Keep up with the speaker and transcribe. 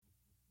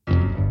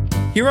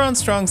Here on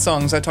Strong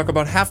Songs, I talk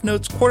about half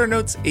notes, quarter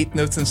notes, eighth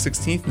notes, and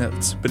 16th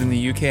notes, but in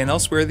the UK and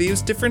elsewhere, they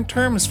use different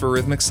terms for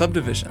rhythmic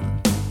subdivision.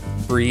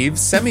 Breve,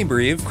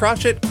 semi-breve,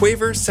 crotchet,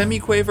 quaver,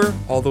 semi-quaver,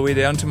 all the way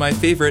down to my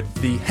favorite,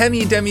 the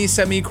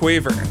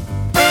hemi-demi-semi-quaver.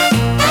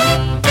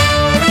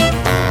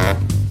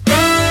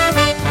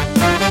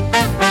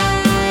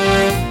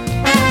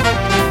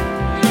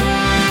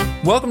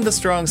 Welcome to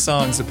Strong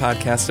Songs, a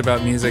podcast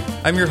about music.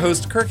 I'm your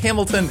host, Kirk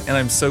Hamilton, and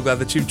I'm so glad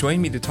that you've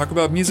joined me to talk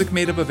about music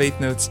made up of eighth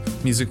notes,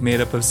 music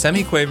made up of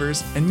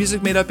semi-quavers, and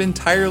music made up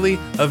entirely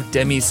of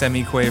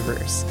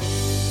demi-semi-quavers.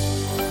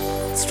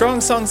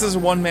 Strong Songs is a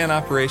one-man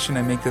operation.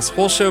 I make this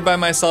whole show by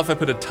myself. I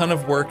put a ton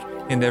of work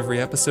into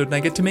every episode, and I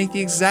get to make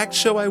the exact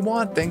show I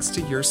want thanks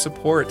to your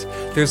support.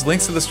 There's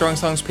links to the Strong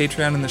Songs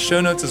Patreon in the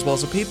show notes, as well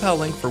as a PayPal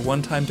link for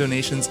one-time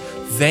donations.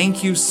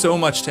 Thank you so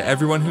much to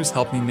everyone who's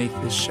helped me make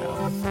this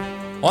show.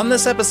 On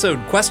this episode,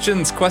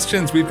 questions.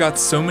 We've got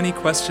so many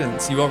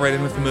questions. You all write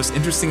in with the most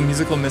interesting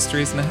musical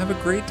mysteries, and I have a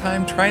great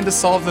time trying to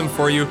solve them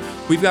for you.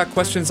 We've got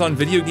questions on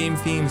video game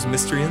themes,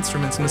 mystery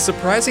instruments, and a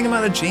surprising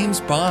amount of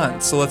James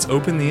Bond. So let's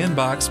open the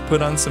inbox,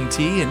 put on some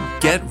tea,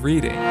 and get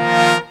reading.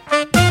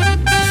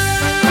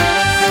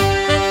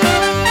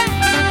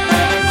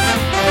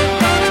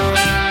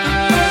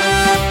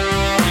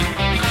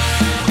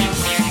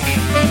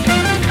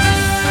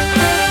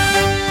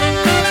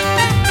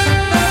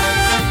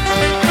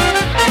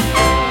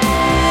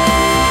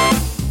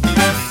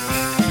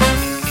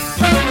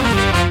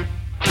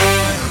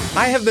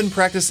 I have been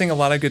practicing a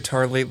lot of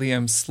guitar lately.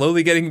 I'm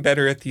slowly getting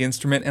better at the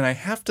instrument, and I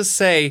have to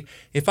say,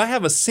 if I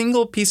have a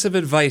single piece of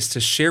advice to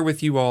share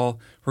with you all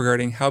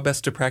regarding how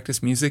best to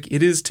practice music,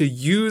 it is to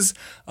use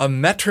a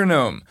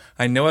metronome.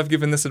 I know I've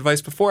given this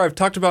advice before. I've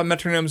talked about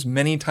metronomes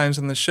many times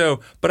on the show,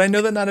 but I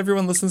know that not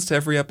everyone listens to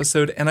every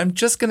episode, and I'm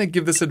just going to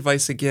give this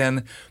advice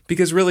again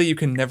because really you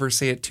can never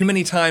say it too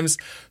many times.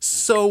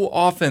 So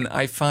often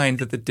I find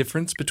that the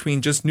difference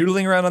between just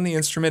noodling around on the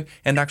instrument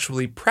and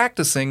actually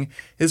practicing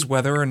is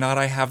whether or not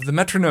I have the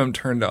metronome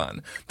turned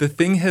on. The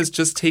thing has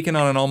just taken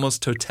on an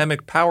almost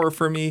totemic power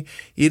for me.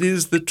 It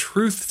is the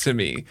truth to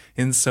me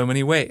in so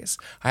many ways.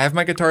 I have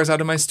my guitars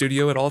out in my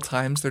studio at all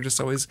times. They're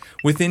just always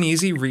within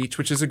easy reach,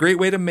 which is a great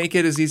way to make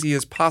it as easy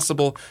as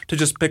possible to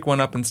just pick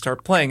one up and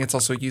start playing. It's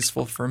also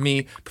useful for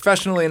me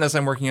professionally, and as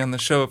I'm working on the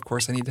show, of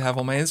course, I need to have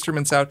all my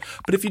instruments out.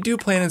 But if you do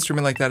play an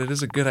instrument like that, it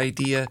is a good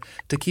idea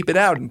to keep it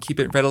out and keep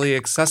it readily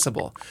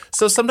accessible.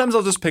 So sometimes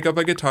I'll just pick up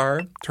a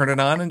guitar, turn it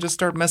on, and just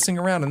start messing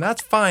around, and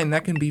that's fine.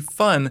 That can be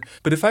fun.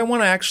 But if I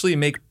want to actually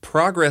make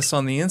progress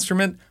on the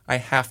instrument, I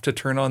have to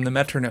turn on the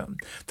metronome.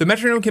 The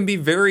metronome can be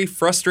very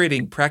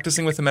frustrating.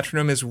 Practicing with a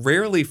metronome is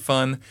rarely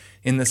fun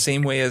in the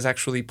same way as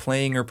actually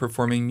playing or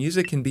performing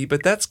music can be,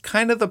 but that's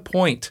kind of the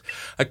point.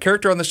 A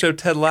character on the show,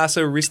 Ted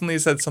Lasso, recently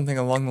said something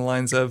along the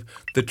lines of,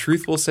 "The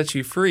truth will set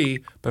you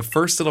free, but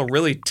first it'll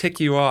really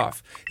tick you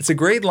off." It's a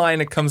great line.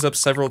 It comes up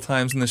several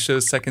times in the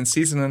show's second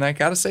season, and I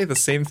gotta say the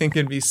same thing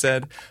can be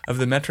said of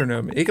the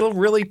metronome. It'll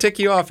really tick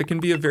you off. It can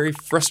be a very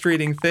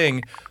frustrating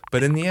thing,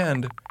 but in the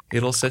end,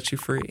 it'll set you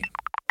free.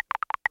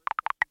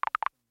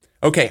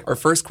 Okay, our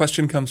first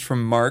question comes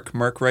from Mark.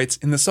 Mark writes,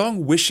 in the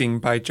song Wishing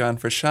by John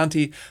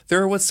Frusciante, there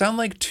are what sound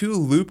like two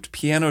looped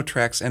piano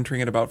tracks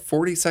entering at about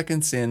 40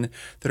 seconds in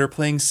that are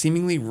playing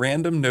seemingly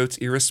random notes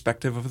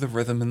irrespective of the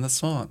rhythm in the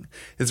song.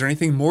 Is there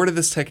anything more to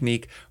this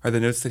technique? Are the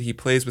notes that he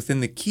plays within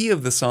the key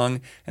of the song?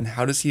 And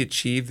how does he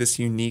achieve this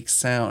unique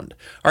sound?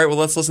 All right, well,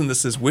 let's listen.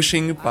 This is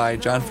Wishing by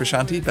John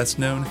Frusciante, best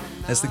known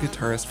as the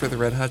guitarist for the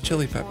Red Hot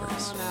Chili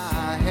Peppers.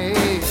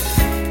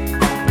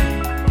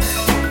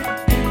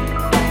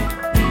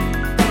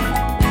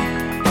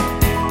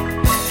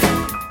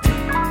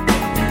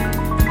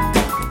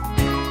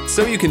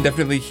 So you can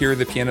definitely hear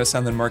the piano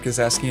sound that Mark is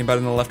asking about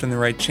in the left and the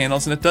right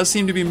channels, and it does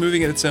seem to be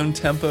moving at its own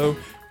tempo,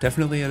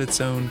 definitely at its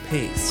own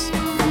pace.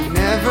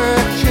 Never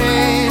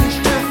change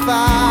to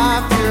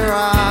find your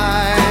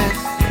eyes.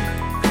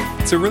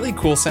 It's a really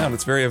cool sound.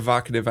 It's very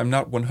evocative. I'm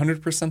not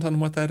 100% on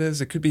what that is.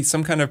 It could be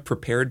some kind of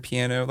prepared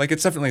piano. Like,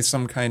 it's definitely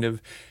some kind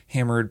of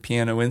hammered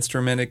piano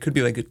instrument. It could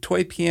be like a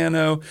toy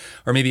piano,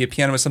 or maybe a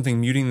piano with something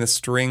muting the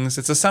strings.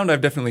 It's a sound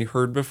I've definitely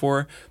heard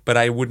before, but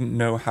I wouldn't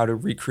know how to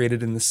recreate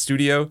it in the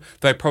studio,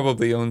 though I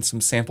probably own some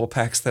sample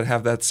packs that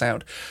have that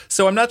sound.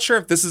 So I'm not sure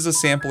if this is a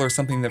sample or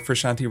something that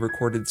Frusciante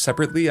recorded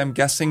separately. I'm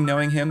guessing,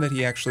 knowing him, that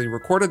he actually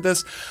recorded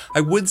this.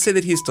 I would say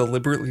that he's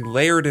deliberately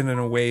layered it in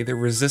a way that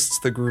resists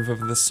the groove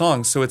of the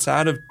song, so it's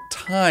out of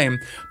time,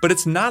 but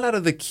it's not out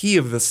of the key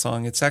of the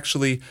song. It's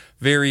actually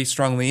very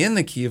strongly in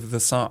the key of the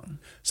song.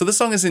 So this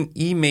song is in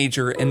E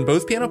major, and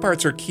both piano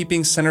parts are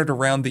keeping centered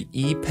around the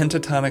E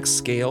pentatonic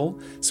scale.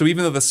 So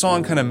even though the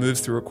song kind of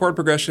moves through a chord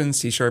progression,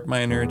 C sharp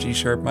minor, G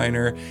sharp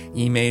minor,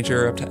 E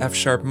major, up to F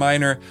sharp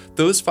minor,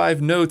 those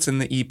 5 notes in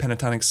the E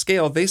pentatonic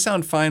scale, they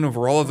sound fine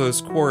over all of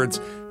those chords,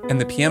 and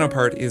the piano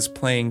part is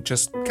playing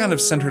just kind of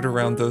centered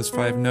around those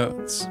 5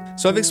 notes.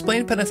 So I've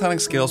explained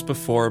pentatonic scales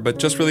before, but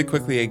just really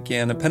quickly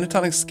again, a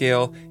pentatonic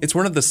scale, it's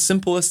one of the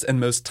simplest and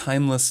most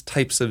timeless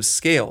types of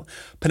scale.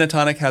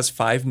 Pentatonic has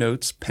 5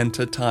 notes,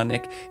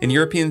 pentatonic. In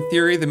European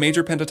theory, the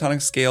major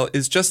pentatonic scale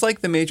is just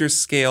like the major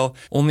scale,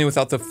 only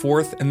without the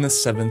 4th and the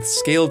 7th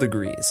scale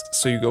degrees.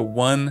 So you go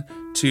 1,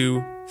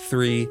 2,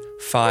 3,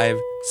 5,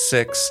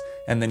 6,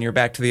 and then you're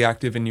back to the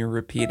octave and you're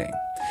repeating.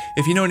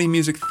 If you know any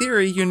music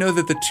theory, you know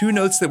that the 2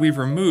 notes that we've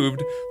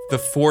removed, the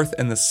 4th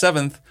and the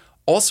 7th,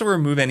 also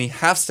remove any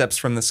half steps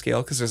from the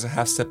scale, because there's a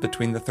half step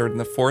between the 3rd and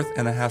the 4th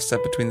and a half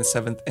step between the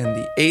 7th and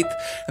the 8th.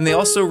 And they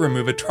also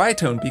remove a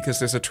tritone, because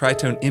there's a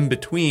tritone in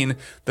between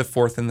the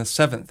 4th and the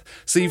 7th.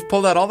 So you've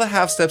pulled out all the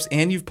half steps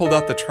and you've pulled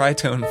out the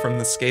tritone from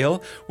the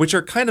scale, which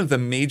are kind of the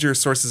major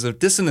sources of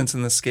dissonance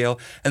in the scale.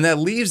 And that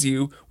leaves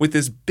you with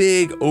this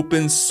big,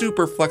 open,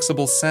 super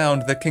flexible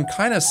sound that can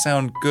kind of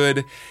sound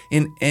good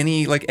in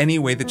any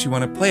way that you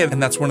want to play it.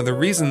 And that's one of the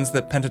reasons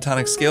that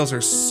pentatonic scales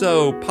are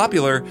so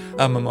popular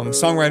among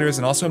songwriters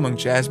and also among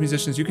jazz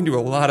musicians. You can do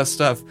a lot of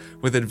stuff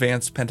with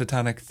advanced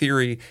pentatonic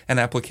theory and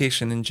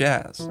application in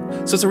jazz.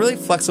 So it's a really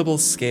flexible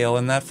scale,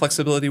 and that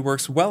flexibility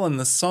works well in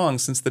the song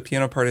since the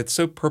piano part is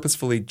so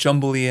purposefully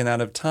jumbly and out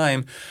of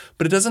time,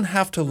 but it doesn't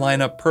have to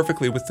line up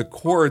perfectly with the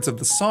chords of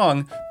the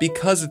song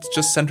because it's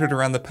just centered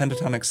around the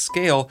pentatonic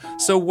scale.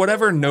 So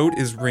whatever note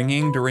is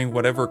ringing during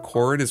whatever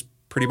chord is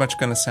pretty much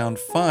going to sound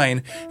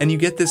fine, and you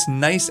get this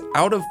nice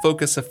out of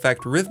focus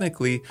effect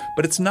rhythmically,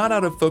 but it's not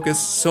out of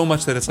focus so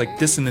much that it's like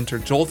dissonant or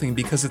jolting,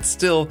 because it's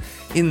still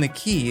in the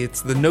key.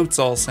 It's the notes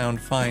all sound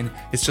fine,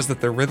 it's just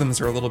that the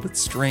rhythms are a little bit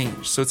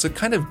strange. So it's a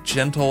kind of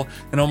gentle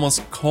and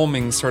almost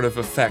calming sort of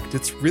effect.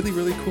 It's really,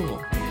 really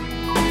cool.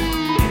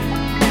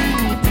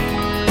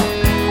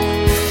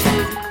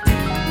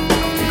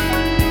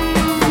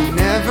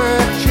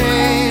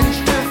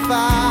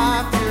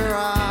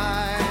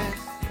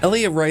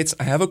 Elliot writes,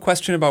 I have a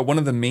question about one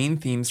of the main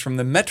themes from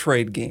the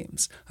Metroid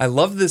games. I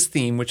love this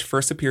theme, which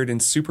first appeared in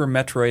Super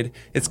Metroid.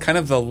 It's kind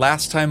of the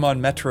last time on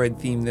Metroid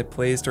theme that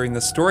plays during the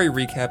story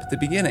recap at the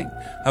beginning.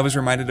 I was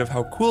reminded of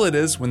how cool it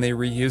is when they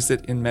reused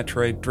it in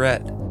Metroid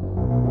Dread.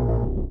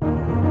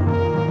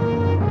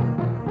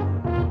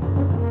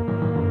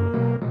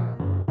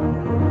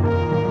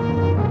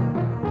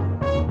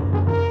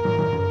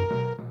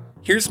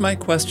 Here's my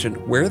question.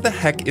 Where the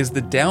heck is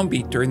the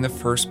downbeat during the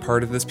first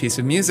part of this piece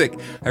of music?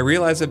 I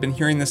realize I've been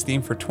hearing this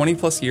theme for 20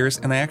 plus years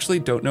and I actually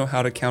don't know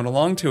how to count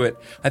along to it.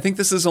 I think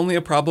this is only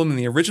a problem in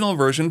the original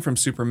version from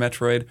Super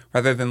Metroid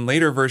rather than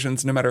later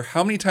versions. No matter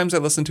how many times I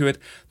listen to it,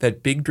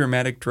 that big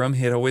dramatic drum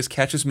hit always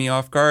catches me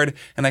off guard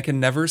and I can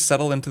never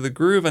settle into the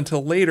groove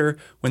until later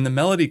when the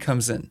melody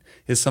comes in.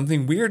 Is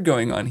something weird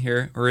going on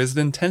here, or is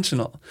it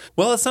intentional?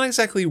 Well, it's not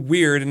exactly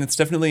weird and it's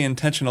definitely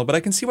intentional, but I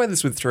can see why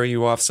this would throw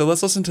you off. So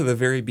let's listen to the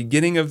very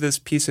beginning of this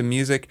piece of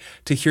music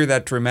to hear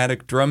that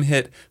dramatic drum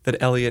hit that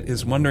Elliot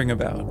is wondering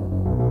about.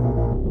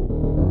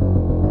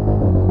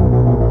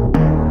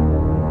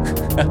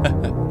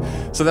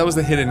 So that was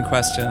the hit in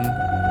question.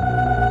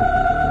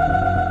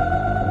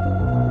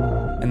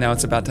 And now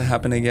it's about to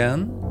happen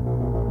again.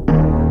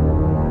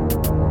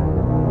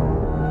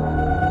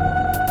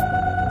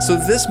 So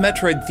this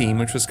Metroid theme,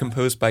 which was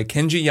composed by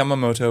Kenji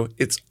Yamamoto,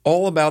 it's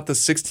all about the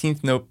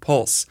 16th note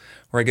pulse,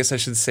 or I guess I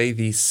should say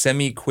the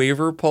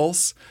semi-quaver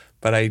pulse,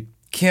 but I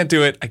can't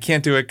do it. I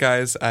can't do it,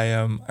 guys.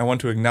 I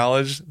want to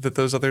acknowledge that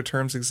those other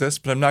terms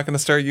exist, but I'm not going to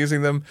start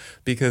using them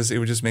because it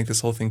would just make this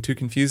whole thing too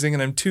confusing,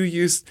 and I'm too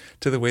used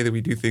to the way that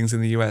we do things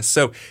in the US.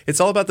 So it's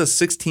all about the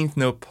 16th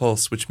note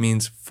pulse, which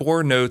means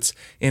 4 notes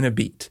in a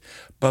beat.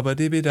 Baba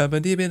dibby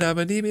dabba dibby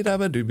dabba dibby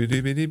dabba dibby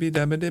dibby dibby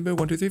dabba dibby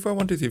 1 2 3 4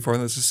 1 2 3 4.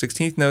 And those are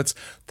 16th notes.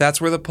 That's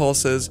where the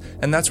pulse is,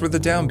 and that's where the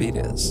downbeat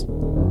is.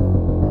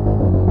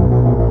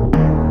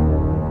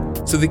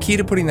 So the key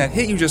to putting that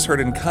hit you just heard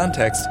in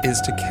context is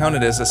to count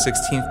it as a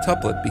 16th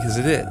tuplet, because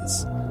it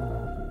is.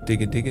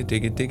 Digga digga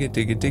digga digga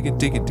digga digga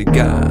digga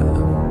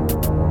digga.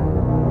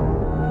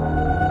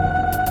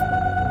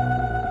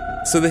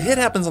 So the hit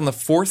happens on the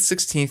 4th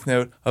 16th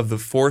note of the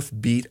 4th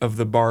beat of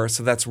the bar,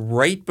 so that's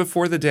right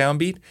before the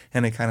downbeat,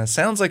 and it kind of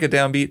sounds like a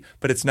downbeat,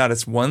 but it's not.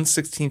 It's 1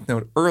 16th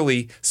note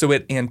early, so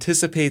it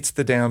anticipates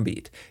the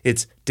downbeat.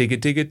 It's digga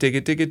digga digga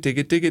digga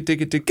digga digga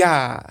digga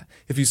digga.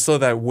 If you slow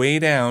that way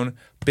down,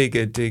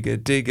 bigga digga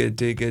digga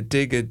digga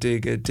digga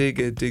digga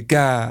digga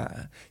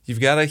digga. You've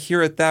got to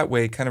hear it that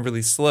way, kind of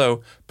really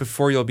slow,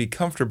 before you'll be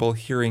comfortable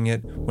hearing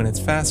it when it's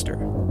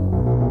faster.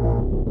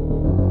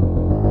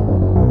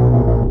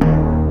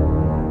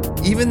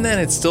 Even then,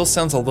 it still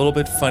sounds a little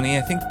bit funny,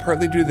 I think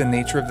partly due to the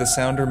nature of the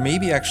sound, or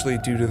maybe actually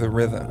due to the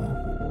rhythm.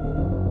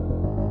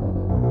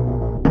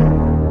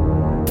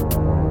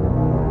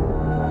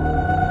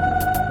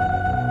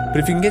 But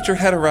if you can get your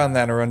head around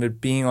that, around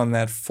it being on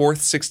that 4th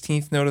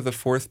 16th note of the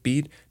 4th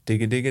beat,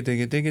 digga digga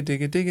digga digga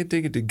digga digga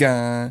digga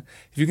digga,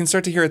 if you can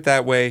start to hear it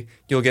that way,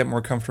 you'll get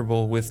more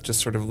comfortable with just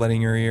sort of letting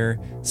your ear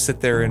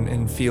sit there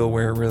and feel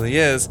where it really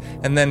is,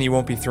 and then you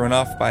won't be thrown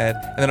off by it.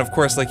 And then of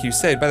course, like you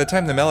said, by the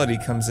time the melody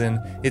comes in,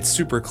 it's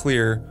super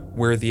clear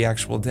where the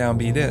actual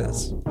downbeat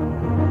is.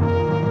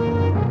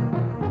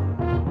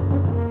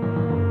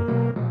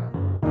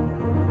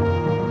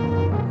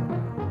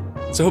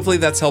 So hopefully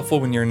that's helpful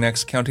when you're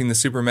next counting the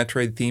Super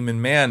Metroid theme,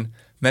 and man,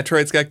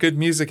 Metroid's got good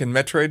music, and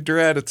Metroid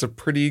Dread, it's a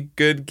pretty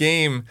good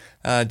game.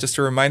 Just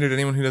a reminder to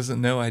anyone who doesn't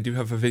know, I do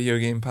have a video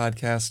game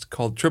podcast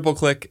called Triple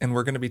Click, and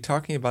we're going to be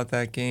talking about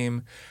that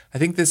game, I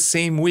think this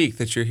same week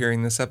that you're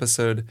hearing this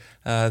episode,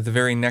 the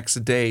very next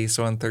day.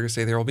 So on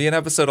Thursday, there will be an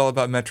episode all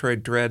about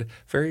Metroid Dread.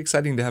 Very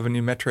exciting to have a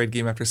new Metroid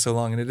game after so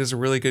long, and it is a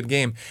really good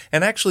game.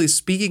 And actually,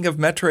 speaking of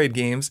Metroid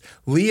games,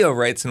 Leo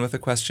writes in with a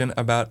question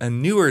about a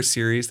newer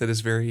series that is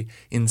very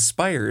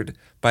inspired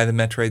by the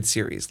Metroid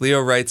series. Leo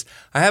writes,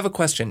 I have a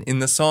question. In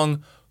the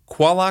song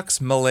Qualox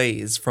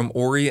Malaise from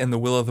Ori and the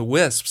Will of the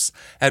Wisps,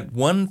 at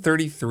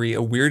 1:33,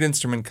 a weird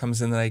instrument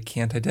comes in that I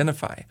can't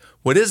identify.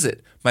 What is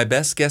it? My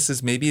best guess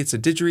is maybe it's a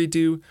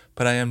didgeridoo,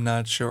 but I am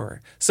not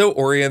sure. So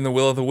Ori and the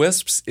Will of the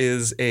Wisps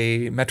is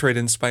a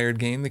Metroid-inspired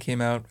game that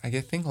came out, I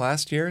think,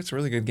 last year. It's a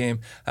really good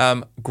game.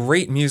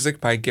 Great music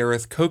by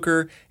Gareth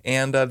Coker,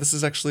 and this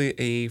is actually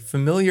a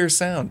familiar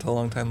sound to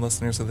longtime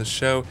listeners of the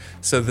show.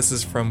 So this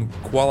is from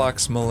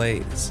Qualox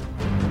Malaise.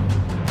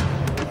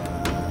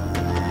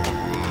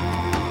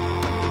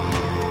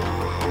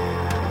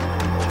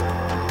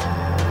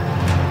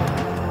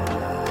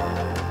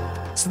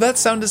 So that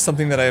sound is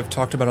something that I have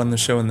talked about on the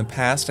show in the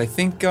past. I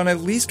think on at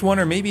least one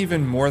or maybe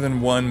even more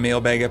than one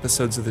mailbag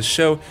episodes of the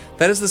show.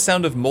 That is the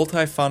sound of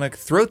multiphonic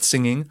throat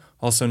singing,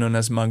 also known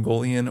as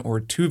Mongolian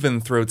or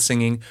Tuvan throat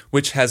singing,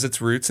 which has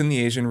its roots in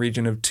the Asian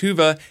region of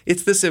Tuva.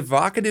 It's this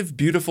evocative,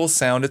 beautiful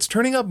sound. It's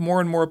turning up more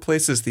and more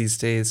places these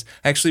days.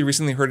 I actually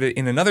recently heard it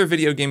in another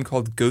video game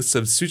called Ghosts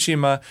of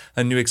Tsushima.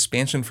 A new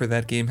expansion for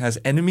that game has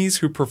enemies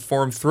who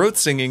perform throat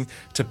singing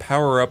to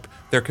power up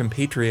their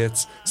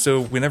compatriots.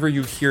 So whenever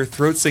you hear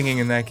throat singing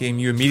in that game,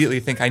 you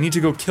immediately think, I need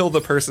to go kill the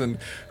person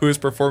who is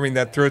performing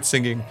that throat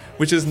singing,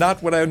 which is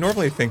not what I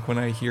normally think when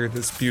I hear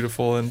this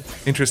beautiful and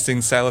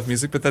interesting style of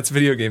music, but that's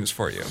video games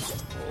for you.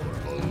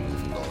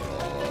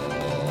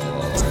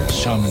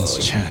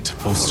 Shaman's chant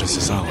bolsters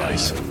his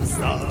allies.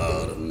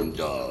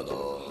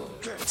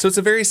 So it's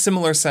a very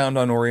similar sound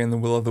on Ori and the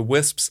Will of the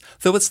Wisps,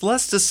 though it's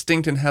less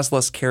distinct and has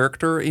less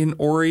character in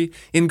Ori.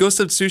 In Ghost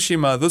of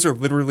Tsushima, those are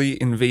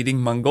literally invading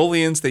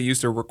Mongolians. They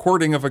used a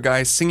recording of a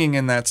guy singing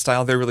in that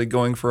style. They're really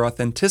going for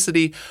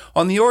authenticity.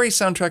 On the Ori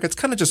soundtrack, it's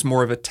kind of just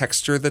more of a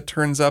texture that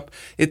turns up.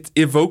 It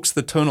evokes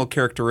the tonal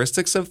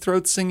characteristics of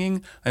throat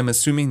singing. I'm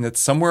assuming that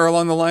somewhere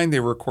along the line they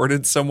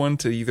recorded someone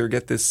to either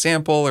get this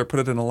sample or put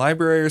it in a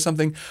library or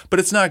something, but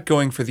it's not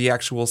going for the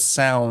actual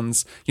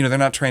sounds. You know, they're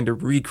not trying to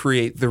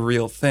recreate the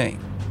real thing.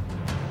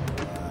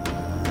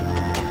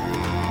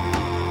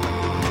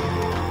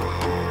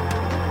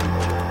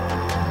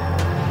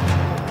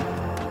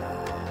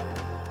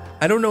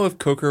 I don't know if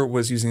Coker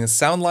was using a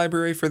sound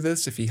library for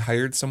this, if he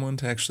hired someone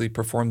to actually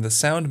perform the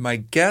sound. My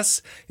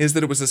guess is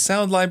that it was a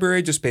sound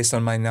library just based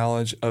on my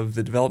knowledge of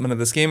the development of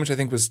this game, which I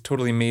think was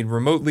totally made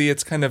remotely.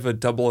 It's kind of a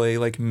AA,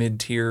 like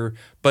mid-tier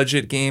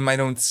budget game. I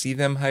don't see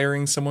them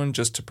hiring someone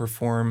just to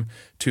perform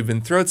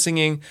Tuvan throat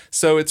singing.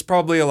 So it's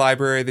probably a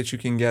library that you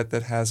can get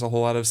that has a whole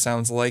lot of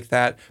sounds like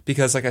that,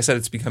 because like I said,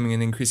 it's becoming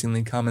an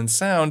increasingly common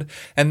sound.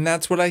 And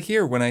that's what I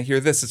hear when I hear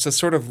this. It's a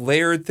sort of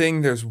layered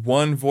thing. There's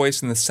one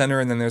voice in the center,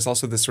 and then there's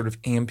also this sort of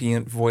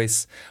ambient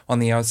voice on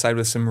the outside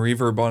with some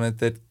reverb on it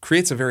that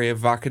creates a very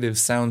evocative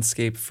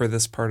soundscape for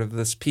this part of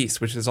this piece,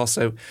 which is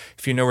also,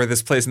 if you know where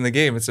this plays in the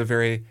game, it's a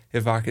very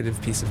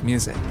evocative piece of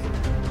music.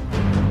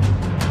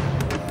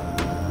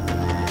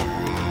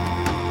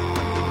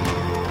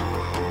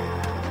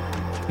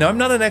 Now, I'm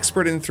not an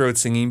expert in throat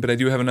singing, but I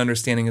do have an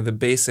understanding of the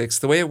basics.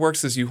 The way it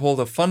works is you hold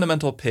a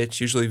fundamental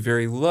pitch, usually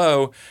very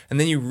low, and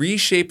then you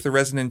reshape the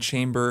resonant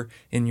chamber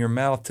in your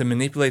mouth to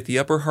manipulate the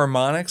upper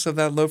harmonics of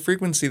that low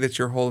frequency that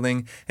you're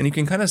holding, and you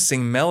can kind of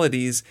sing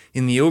melodies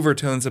in the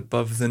overtones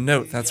above the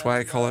note. That's why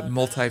I call it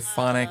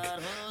multiphonic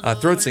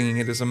throat singing.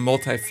 It is a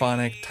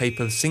multiphonic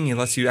type of singing. It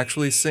lets you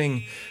actually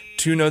sing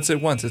two notes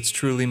at once. It's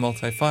truly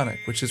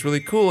multiphonic, which is really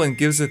cool and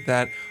gives it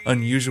that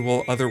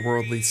unusual,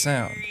 otherworldly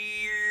sound.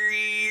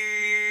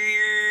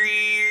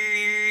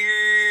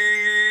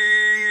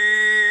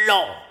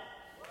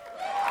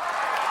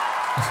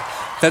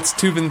 That's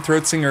Tuvan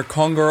throat singer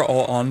Kongar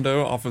Ol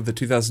Ondo off of the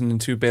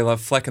 2002 Bela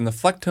Fleck and the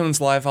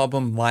Flecktones live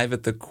album, Live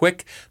at the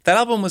Quick. That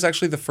album was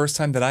actually the first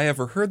time that I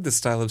ever heard this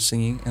style of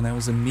singing, and I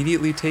was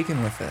immediately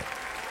taken with it.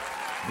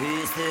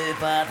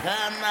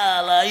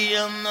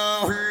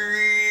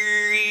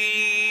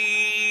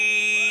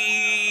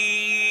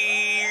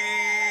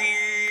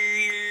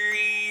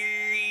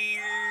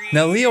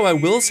 Now, Leo, I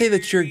will say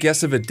that your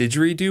guess of a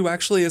didgeridoo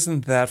actually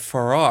isn't that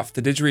far off.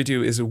 The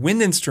didgeridoo is a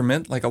wind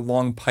instrument, like a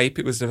long pipe.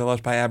 It was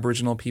developed by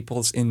Aboriginal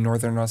peoples in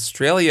northern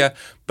Australia,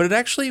 but it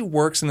actually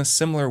works in a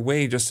similar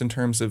way just in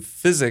terms of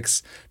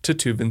physics to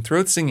tube and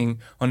throat singing.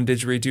 On a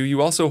didgeridoo,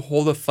 you also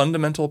hold a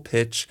fundamental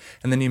pitch,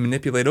 and then you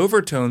manipulate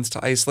overtones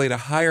to isolate a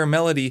higher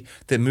melody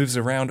that moves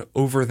around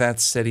over that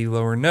steady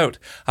lower note.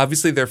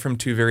 Obviously, they're from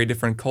two very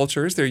different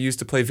cultures. They're used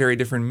to play very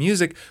different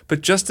music,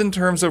 but just in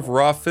terms of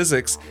raw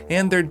physics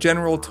and their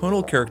general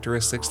tonal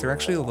characteristics, they're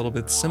actually a little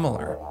bit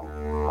similar.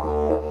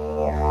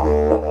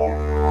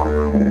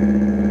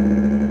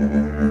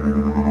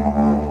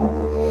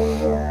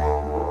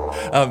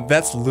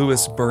 That's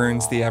Lewis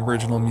Burns, the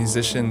Aboriginal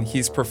musician.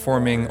 He's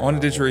performing on a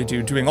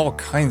didgeridoo, doing all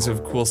kinds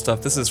of cool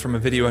stuff. This is from a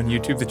video on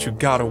YouTube that you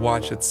gotta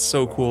watch. It's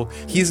so cool.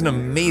 He's an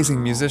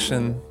amazing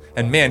musician.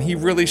 And man, he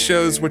really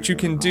shows what you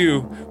can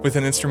do with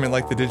an instrument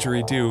like the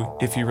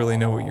didgeridoo if you really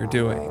know what you're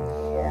doing.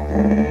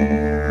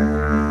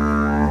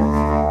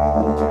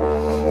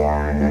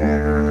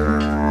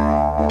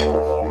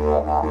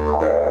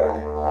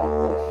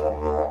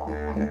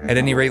 At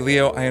any rate,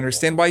 Leo, I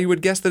understand why you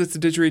would guess that it's a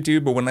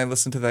didgeridoo, but when I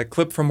listen to that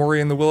clip from Ori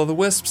and the Will of the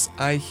Wisps,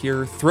 I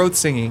hear throat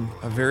singing,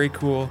 a very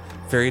cool,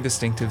 very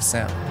distinctive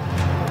sound.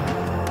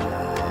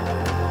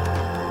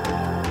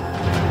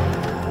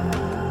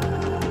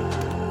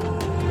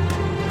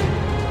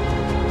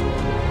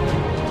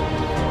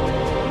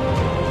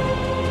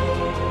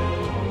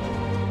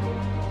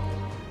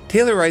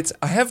 Taylor writes,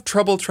 I have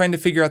trouble trying to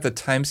figure out the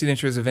time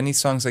signatures of any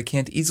songs I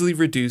can't easily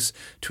reduce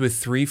to a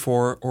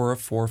 3/4 or a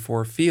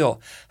 4/4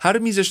 feel. How do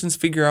musicians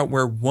figure out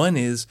where one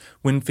is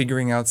when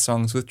figuring out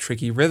songs with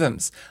tricky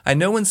rhythms? I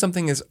know when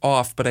something is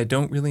off, but I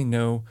don't really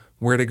know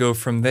where to go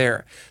from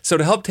there. So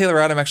to help Taylor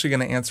out, I'm actually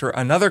going to answer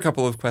another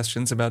couple of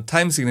questions about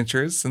time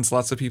signatures, since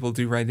lots of people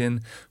do write in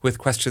with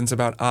questions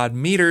about odd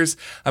meters.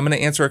 I'm going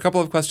to answer a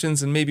couple of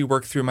questions and maybe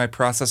work through my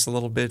process a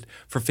little bit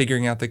for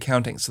figuring out the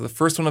counting. So the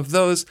first one of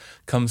those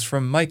comes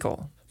from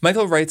Michael.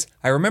 Michael writes,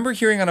 I remember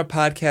hearing on a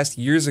podcast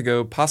years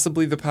ago,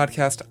 possibly the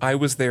podcast I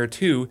Was There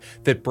Too,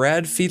 that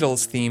Brad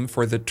Fiedel's theme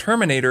for The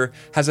Terminator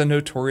has a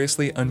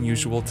notoriously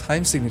unusual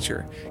time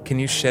signature. Can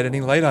you shed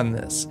any light on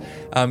this?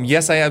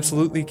 Yes, I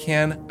absolutely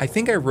can. I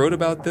think I wrote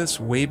about this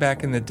way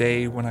back in the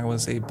day when I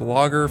was a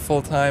blogger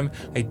full-time.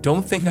 I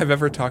don't think I've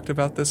ever talked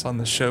about this on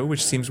the show,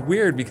 which seems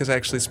weird because I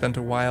actually spent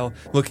a while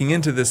looking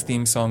into this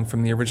theme song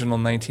from the original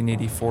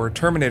 1984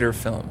 Terminator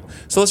film.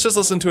 So let's just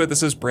listen to it.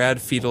 This is Brad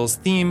Fiedel's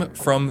theme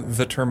from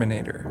The Terminator.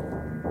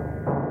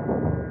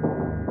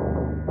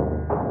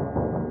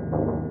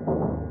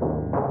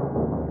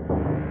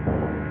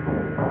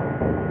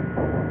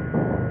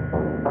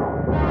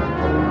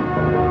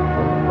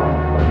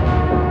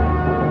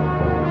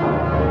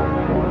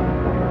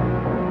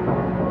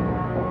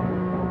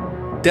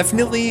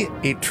 Definitely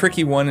a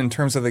tricky one in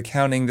terms of the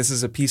counting. This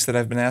is a piece that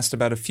I've been asked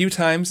about a few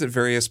times at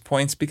various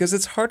points because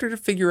it's harder to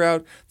figure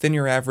out than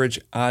your average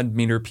odd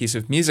meter piece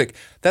of music.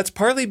 That's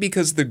partly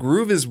because the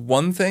groove is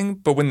one thing,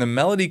 but when the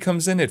melody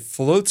comes in, it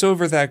floats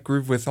over that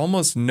groove with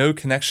almost no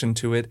connection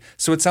to it.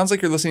 So it sounds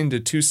like you're listening to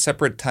two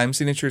separate time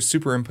signatures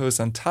superimposed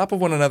on top of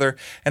one another,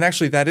 and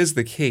actually that is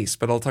the case,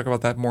 but I'll talk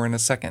about that more in a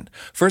second.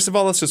 First of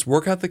all, let's just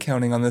work out the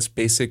counting on this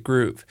basic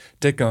groove.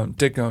 Dick-om,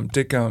 dick-om,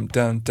 dick-om,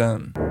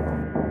 dun-dun.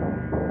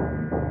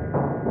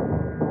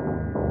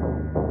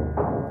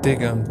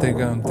 Dig-um,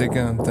 dig-um,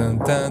 dig-um,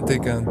 dun-dun,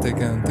 dig-um,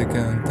 dig-um,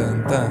 dig-um,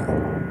 dun-dun.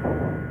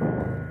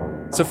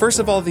 So first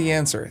of all, the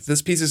answer.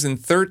 This piece is in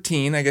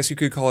 13. I guess you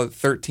could call it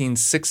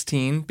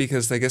 13/16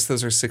 because I guess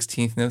those are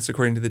 16th notes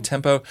according to the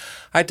tempo.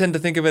 I tend to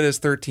think of it as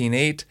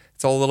 13/8.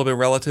 It's all a little bit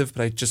relative,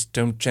 but I just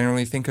don't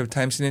generally think of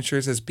time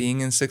signatures as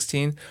being in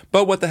 16.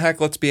 But what the heck,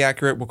 let's be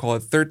accurate. We'll call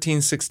it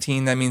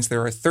 13/16. That means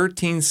there are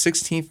 13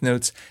 16th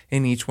notes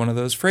in each one of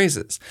those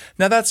phrases.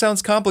 Now that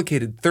sounds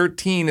complicated.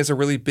 13 is a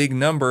really big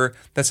number.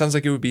 That sounds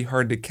like it would be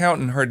hard to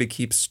count and hard to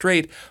keep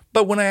straight.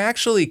 But when I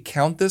actually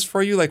count this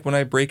for you, like when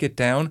I break it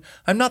down,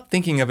 I'm not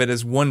thinking of it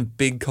as one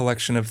big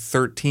collection of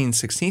 13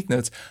 16th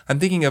notes. I'm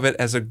thinking of it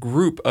as a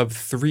group of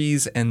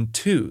 3s and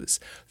 2s.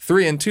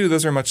 3 and 2,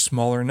 those are much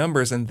smaller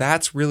numbers, and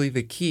that's really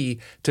the key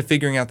to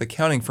figuring out the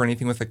counting for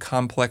anything with a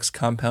complex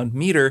compound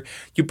meter.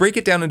 You break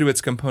it down into its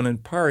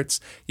component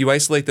parts, you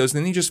isolate those, and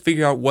then you just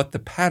figure out what the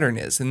pattern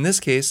is. In this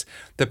case,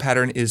 the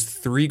pattern is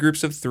 3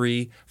 groups of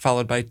 3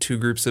 followed by 2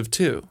 groups of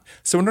 2.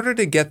 So in order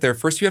to get there,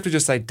 first you have to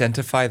just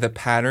identify the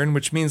pattern,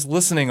 which means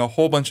listening a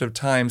whole bunch of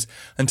times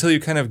until you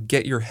kind of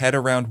get your head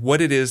around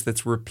what it is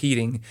that's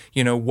repeating,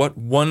 what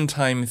one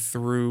time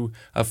through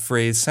a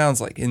phrase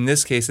sounds like. In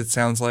this case, it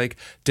sounds like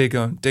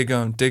dig-on,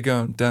 dig-on,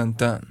 dig-on, dun,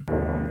 dun.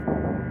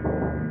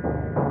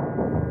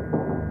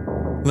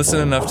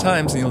 Listen enough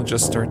times and you'll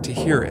just start to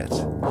hear it.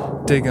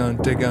 Dig-on,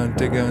 dig-on,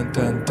 dig-on,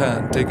 dun,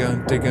 dun,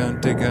 dig-on, dig-on,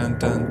 dig-on,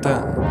 dun,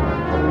 dun.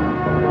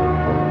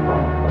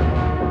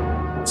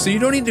 So you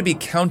don't need to be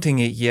counting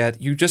it yet,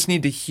 you just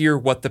need to hear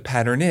what the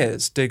pattern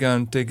is.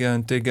 Dig-on,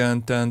 dig-on, dig-on,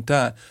 dun,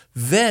 dun.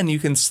 Then you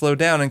can slow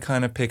down and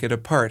kind of pick it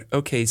apart.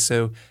 Okay,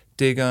 so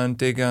dig-on,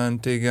 dig-on,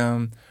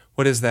 dig-on.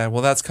 what is that?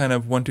 Well, that's kind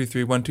of 1, 2,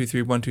 3, 1, 2,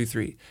 3, 1, 2,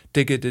 3.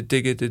 Dig-a-da,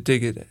 dig-a-da,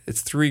 dig-a-da. It's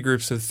 3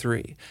 groups of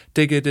 3.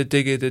 Dig-a-da,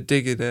 dig-a-da,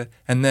 dig-a-da,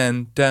 and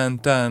then dun,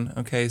 dun.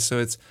 Okay, so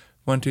it's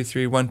 1, 2,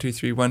 3, 1, 2,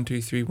 3, 1,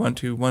 2, 3, 1,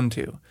 2, 1,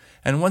 2.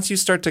 And once you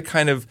start to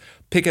kind of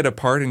pick it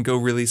apart and go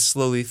really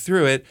slowly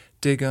through it,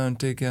 dig on,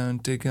 dig on,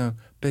 dig on,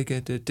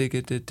 dig-a-da,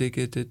 dig-a-da,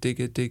 dig-a-da,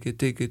 dig-a-da,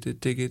 dig-a-da,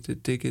 dig-a-da,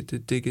 dig-a-da,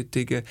 dig-a-da,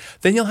 dig-a-da.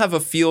 Then you'll have a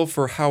feel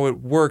for how it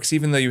works,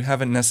 even though you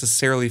haven't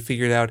necessarily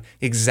figured out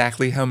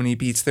exactly how many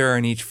beats there are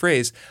in each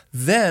phrase.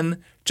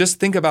 Then just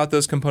think about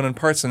those component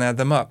parts and add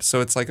them up.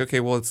 So it's like, okay,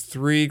 well, it's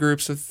 3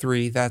 groups of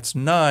 3, that's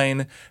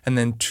 9, and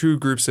then 2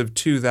 groups of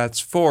 2, that's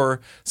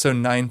 4. So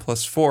 9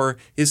 plus 4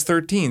 is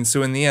 13.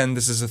 So in the end,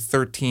 this is a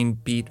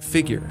 13-beat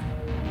figure.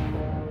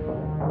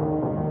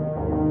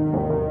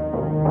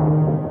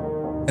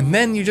 And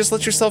then you just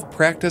let yourself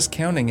practice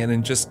counting it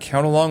and just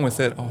count along with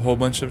it a whole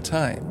bunch of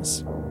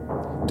times.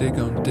 Dig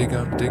on, dig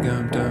on, dig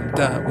on, dum,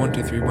 da. 1,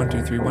 2, 3, 1,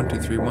 2, 3, 1, 2,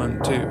 3,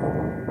 1, 2.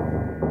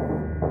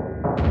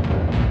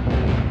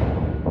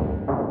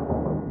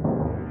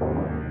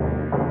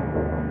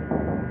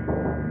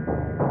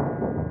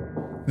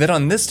 Then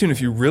on this tune,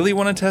 if you really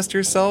want to test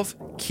yourself,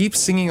 keep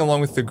singing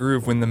along with the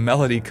groove when the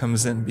melody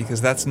comes in,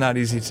 because that's not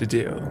easy to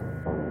do.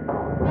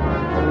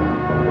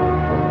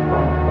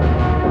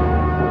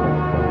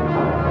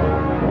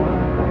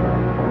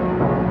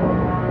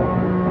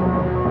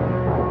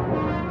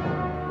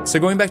 So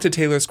going back to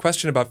Taylor's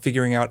question about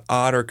figuring out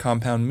odd or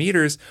compound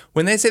meters,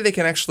 when they say they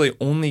can actually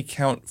only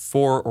count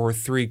 4 or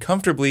 3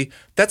 comfortably,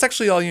 that's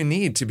actually all you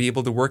need to be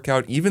able to work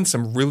out even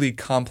some really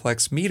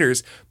complex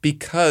meters,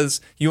 because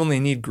you only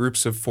need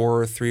groups of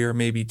 4 or 3 or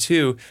maybe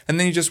 2, and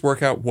then you just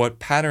work out what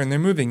pattern they're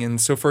moving in.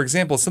 So for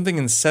example, something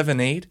in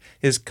 7/8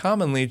 is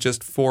commonly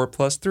just 4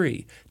 plus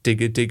 3.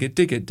 Digga digga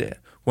digga da.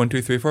 1,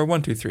 2, 3, 4,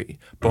 1, 2, 3.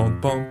 Bum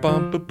bum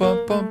bum bum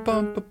bum bum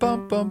bum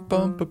bum bum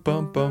bum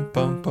bum bum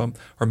bum bum.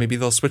 Or maybe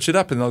they'll switch it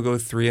up and they'll go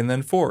 3 and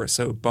then 4.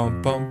 So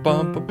bum bum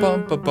bum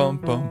bum bum bum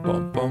bum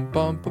bum bum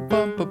bum bum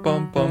bum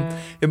bum bum.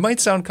 It might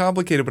sound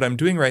complicated what I'm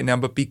doing right now,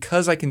 but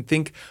because I can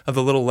think of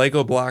the little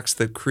Lego blocks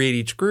that create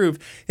each groove,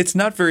 it's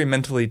not very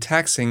mentally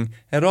taxing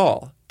at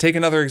all. Take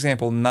another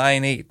example,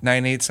 9/8.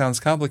 9/8 sounds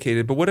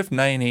complicated, but what if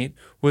 9/8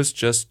 was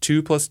just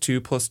 2 plus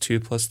 2 plus 2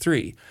 plus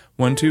 3?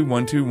 1, 2,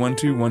 1, 2, 1,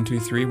 2, 1, 2,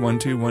 3, 1,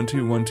 2, 1,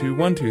 2, 1, 2,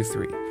 1, 2,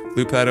 3.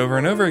 Loop that over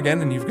and over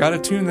again, and you've got a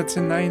tune that's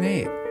in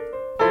 9/8.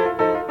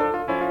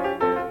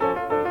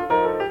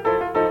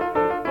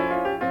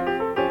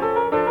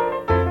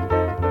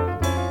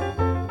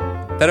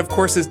 That, of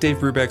course, is Dave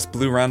Brubeck's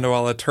Blue Rondo a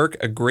la Turk,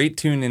 a great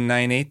tune in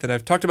 9/8 that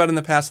I've talked about in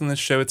the past on this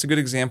show. It's a good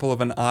example of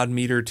an odd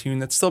meter tune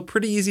that's still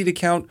pretty easy to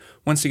count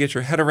once you get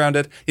your head around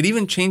it. It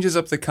even changes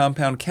up the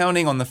compound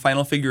counting. On the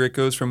final figure, it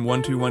goes from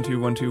 1, 2, 1, 2,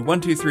 1, 2, 1,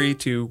 2, 3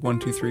 to 1,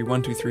 2, 3,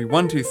 1, 2, 3,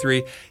 1, 2,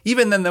 3.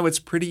 Even then, though, it's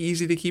pretty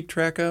easy to keep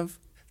track of.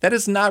 That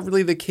is not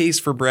really the case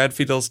for Brad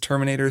Fiedel's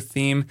Terminator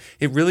theme.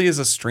 It really is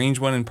a strange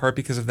one, in part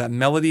because of that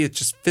melody. It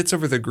just fits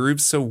over the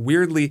grooves so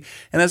weirdly.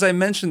 And as I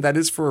mentioned, that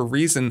is for a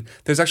reason.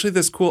 There's actually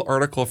this cool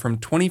article from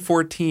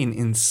 2014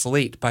 in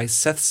Slate by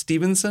Seth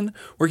Stevenson,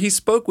 where he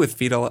spoke with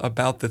Fiedel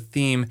about the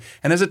theme.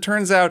 And as it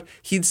turns out,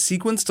 he'd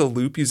sequenced a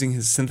loop using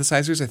his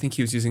synthesizers. I think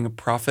he was using a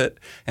Prophet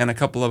and a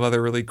couple of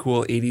other really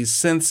cool 80s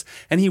synths.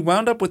 And he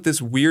wound up with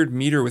this weird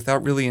meter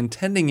without really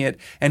intending it.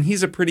 And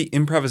he's a pretty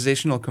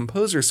improvisational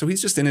composer, so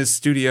he's just in his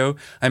studio.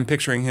 I'm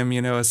picturing him,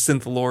 a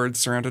synth lord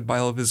surrounded by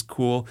all of his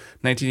cool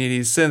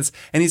 1980s synths.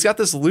 And he's got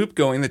this loop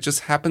going that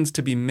just happens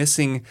to be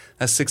missing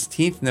a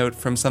 16th note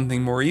from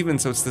something more even.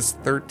 So it's this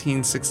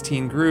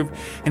 13/16 groove.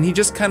 And he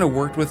just kind of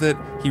worked with it.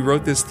 He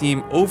wrote this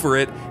theme over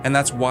it. And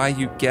that's why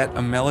you get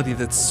a melody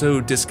that's so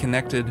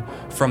disconnected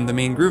from the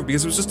main groove,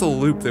 because it was just a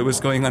loop that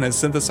was going on his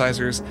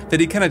synthesizers that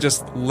he kind of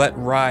just let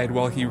ride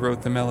while he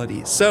wrote the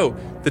melody. So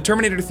the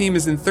Terminator theme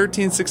is in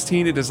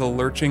 13/16. It is a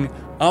lurching,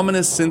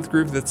 ominous synth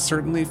groove that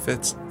certainly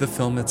fits the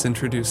film it's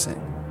introducing.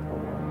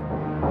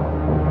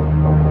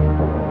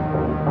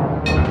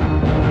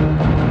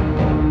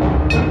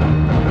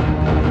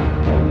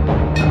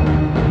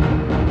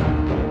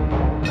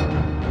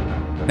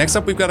 Next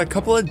up, we've got a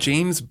couple of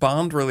James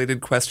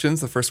Bond-related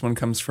questions. The first one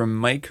comes from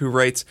Mike, who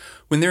writes,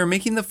 when they were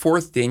making the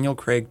 4th Daniel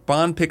Craig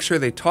Bond picture,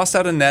 they tossed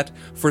out a net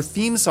for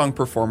theme song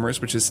performers,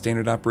 which is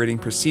standard operating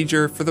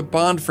procedure for the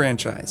Bond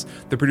franchise.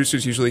 The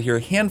producers usually hear a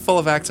handful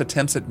of acts'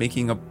 attempts at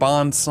making a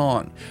Bond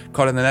song.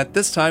 Caught in the net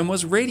this time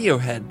was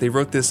Radiohead. They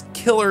wrote this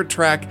killer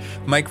track,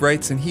 Mike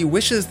writes, and he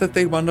wishes that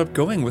they wound up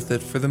going with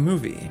it for the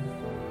movie.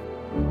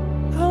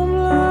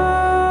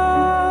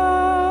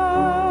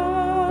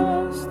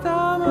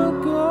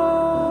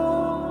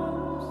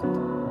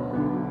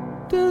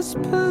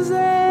 Dispossessed,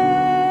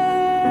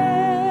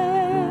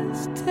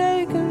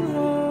 taken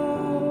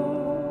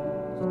lost,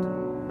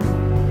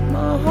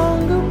 my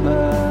hunger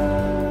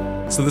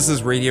burns. So this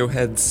is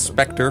Radiohead's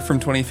Spectre from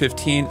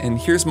 2015, and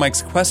here's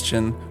Mike's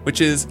question,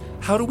 which is,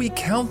 how do we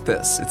count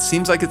this? It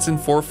seems like it's in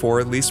 4/4,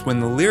 at least when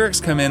the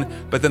lyrics come in,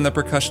 but then the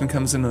percussion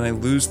comes in and I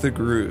lose the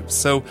groove.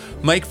 So,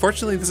 Mike,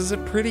 fortunately, this is a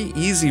pretty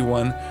easy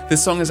one.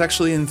 This song is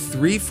actually in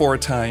 3/4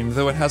 time,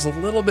 though it has a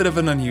little bit of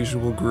an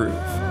unusual groove.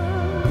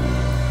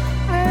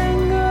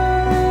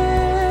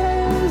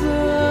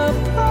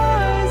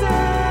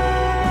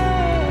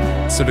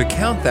 So to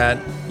count that,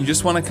 you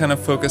just want to kind of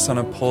focus on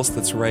a pulse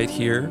that's right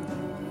here.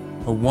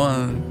 A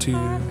 1,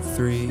 2,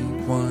 3,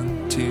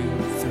 1, 2, 3.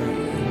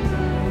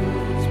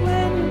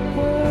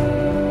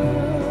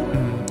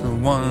 A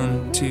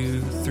 1,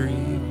 2, 3,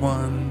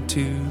 1,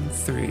 2,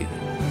 3.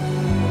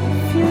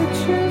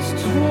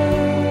 Future's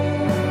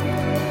trailed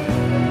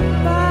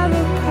by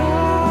the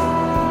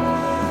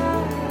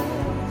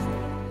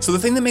So the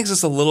thing that makes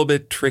this a little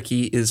bit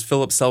tricky is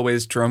Philip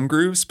Selway's drum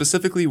groove,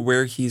 specifically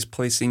where he's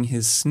placing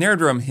his snare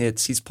drum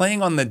hits. He's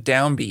playing on the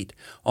downbeat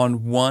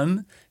on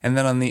 1 and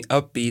then on the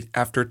upbeat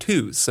after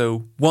 2.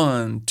 So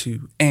 1,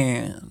 2,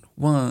 and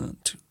 1,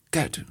 2,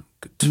 got to,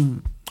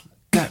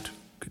 got to.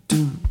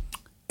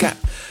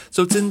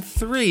 So it's in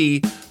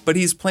 3, but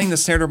he's playing the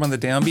snare drum on the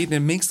downbeat, and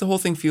it makes the whole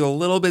thing feel a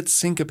little bit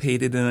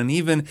syncopated and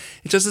uneven.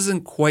 It just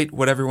isn't quite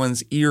what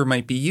everyone's ear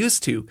might be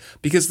used to,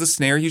 because the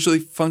snare usually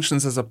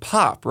functions as a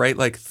pop, right?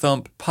 Like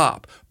thump,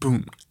 pop,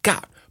 boom,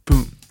 gap,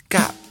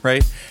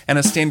 right? And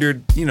a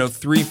standard,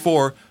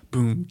 3/4,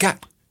 boom,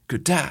 gap,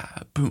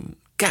 ga-da, boom,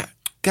 gap,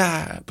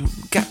 ga, boom,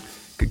 gap,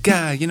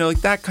 ga,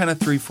 like that kind of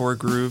 3/4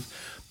 groove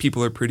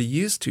people are pretty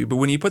used to. But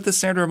when you put the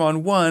snare drum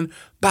on 1,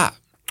 ba,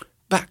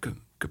 ba,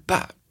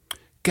 ba,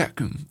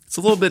 it's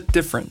a little bit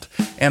different,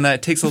 and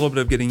it takes a little bit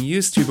of getting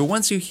used to, but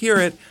once you hear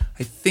it,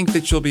 I think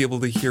that you'll be able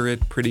to hear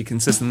it pretty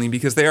consistently,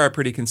 because they are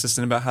pretty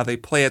consistent about how they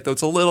play it, though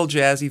it's a little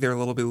jazzy, they're a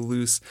little bit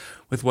loose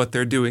with what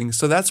they're doing.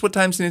 So that's what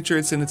time signature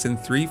it's in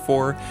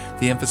 3/4.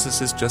 The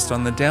emphasis is just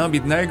on the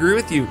downbeat, and I agree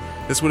with you,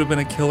 this would have been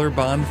a killer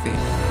Bond theme.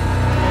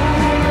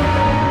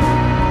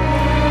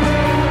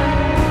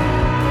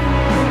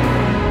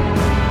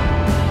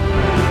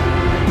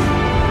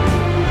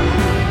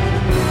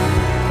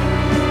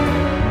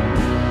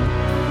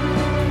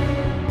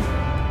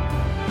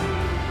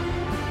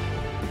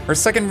 Our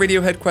second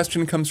Radiohead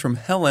question comes from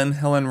Helen.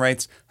 Helen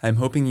writes, I'm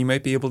hoping you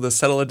might be able to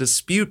settle a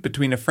dispute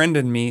between a friend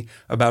and me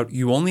about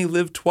You Only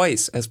Live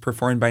Twice, as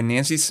performed by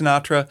Nancy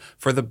Sinatra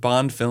for the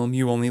Bond film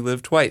You Only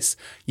Live Twice.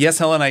 Yes,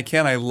 Helen, I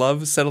can. I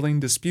love settling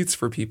disputes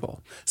for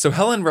people. So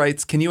Helen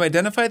writes, can you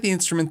identify the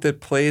instrument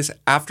that plays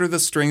after the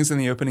strings in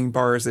the opening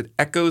bars that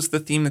echoes the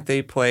theme that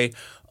they play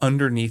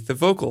underneath the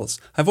vocals?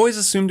 I've always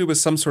assumed it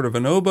was some sort of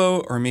an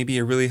oboe or maybe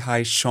a really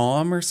high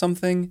shawm or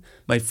something.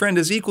 My friend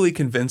is equally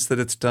convinced that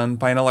it's done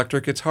by an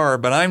electric guitar,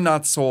 but I'm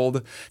not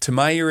sold. To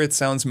my ear, it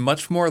sounds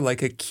much more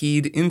like a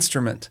keyed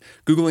instrument.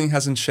 Googling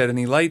hasn't shed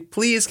any light.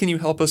 Please, can you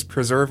help us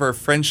preserve our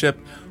friendship,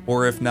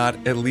 or if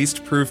not, at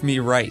least prove me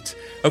right?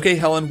 Okay,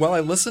 Helen, well, I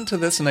listened to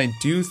this and I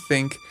do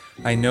think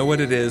I know what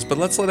it is, but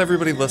let's let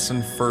everybody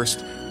listen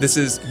first. This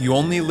is You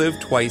Only Live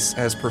Twice,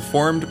 as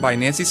performed by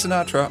Nancy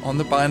Sinatra on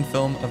the Bond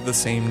film of the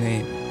same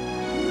name.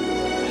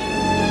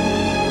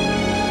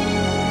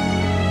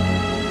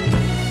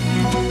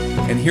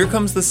 And here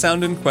comes the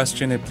sound in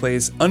question. It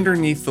plays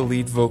underneath the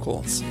lead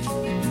vocals.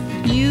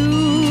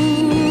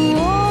 You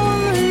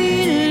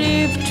only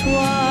live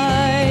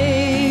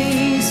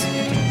twice,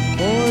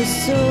 or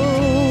so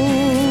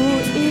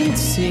it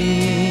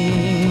seems.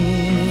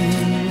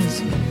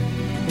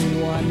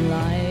 One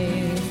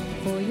life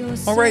for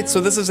yourself. All right, so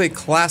this is a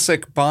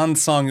classic Bond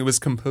song. It was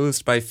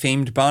composed by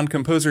famed Bond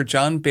composer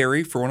John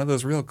Barry for one of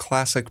those real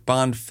classic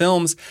Bond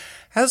films.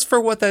 As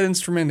for what that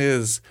instrument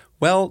is,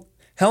 well,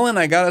 Helen,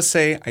 I gotta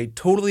say, I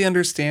totally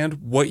understand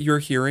what you're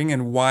hearing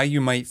and why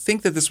you might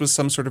think that this was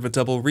some sort of a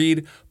double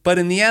reed, but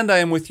in the end, I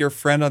am with your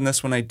friend on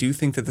this one. I do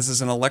think that this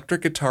is an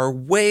electric guitar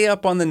way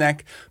up on the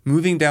neck,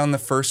 moving down the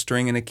first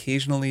string and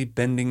occasionally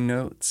bending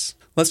notes.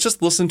 Let's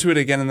just listen to it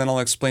again, and then I'll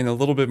explain a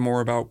little bit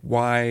more about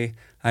why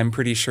I'm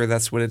pretty sure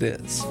that's what it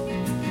is.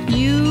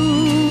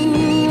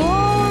 You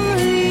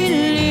only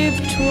live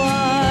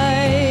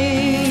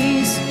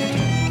twice,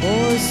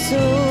 or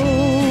so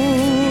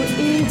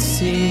it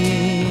seems.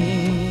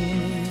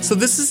 So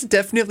this is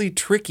definitely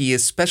tricky,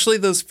 especially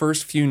those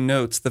first few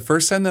notes. The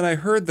first time that I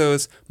heard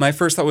those, my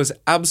first thought was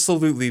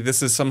absolutely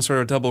this is some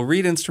sort of double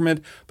reed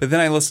instrument, but then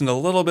I listened a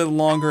little bit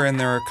longer and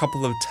there are a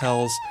couple of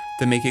tells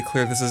that make it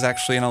clear this is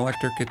actually an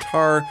electric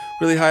guitar,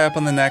 really high up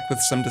on the neck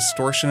with some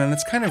distortion, and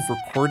it's kind of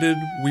recorded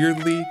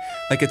weirdly,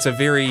 like it's a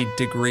very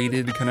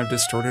degraded, kind of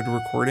distorted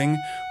recording,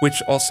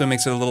 which also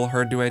makes it a little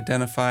hard to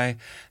identify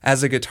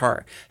as a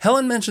guitar.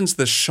 Helen mentions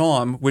the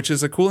shawm, which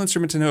is a cool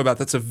instrument to know about.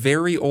 That's a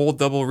very old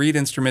double reed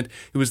instrument.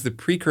 It was the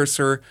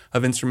precursor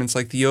of instruments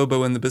like the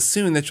oboe and the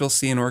bassoon that you'll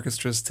see in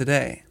orchestras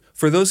today.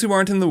 For those who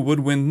aren't in the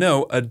woodwind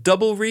know, a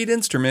double reed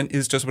instrument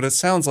is just what it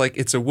sounds like.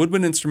 It's a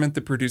woodwind instrument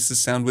that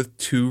produces sound with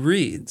 2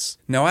 reeds.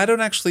 Now, I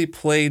don't actually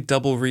play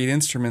double reed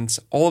instruments.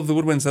 All of the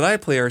woodwinds that I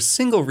play are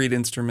single reed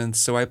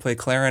instruments, so I play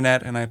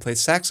clarinet and I play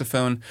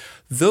saxophone.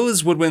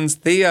 Those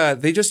woodwinds,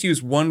 they just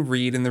use 1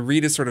 reed, and the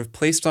reed is sort of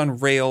placed on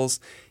rails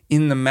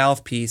in the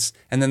mouthpiece,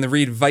 and then the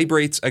reed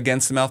vibrates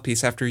against the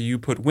mouthpiece after you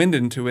put wind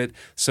into it.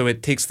 So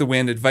it takes the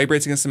wind, it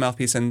vibrates against the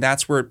mouthpiece, and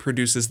that's where it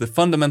produces the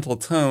fundamental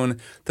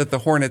tone that the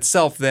horn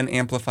itself then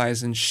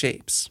amplifies and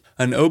shapes.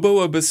 An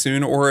oboe, a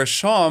bassoon, or a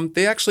shawm,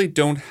 they actually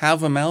don't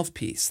have a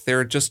mouthpiece. There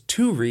are just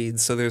 2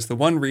 reeds, so there's the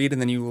 1 reed,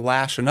 and then you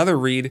lash another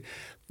reed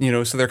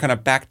so they're kind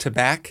of back to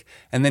back,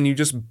 and then you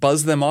just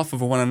buzz them off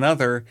of one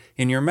another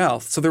in your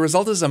mouth. So the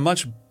result is a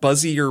much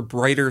buzzier,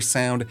 brighter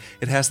sound.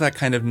 It has that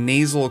kind of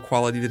nasal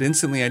quality that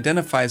instantly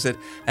identifies it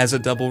as a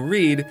double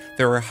reed.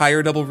 There are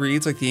higher double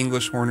reeds like the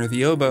English horn or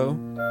the oboe.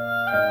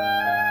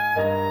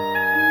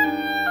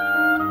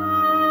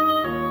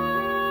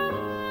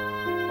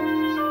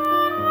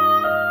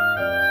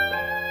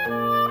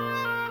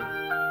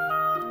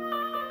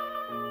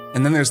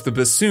 And then there's the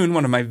bassoon,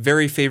 one of my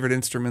very favorite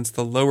instruments,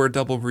 the lower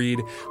double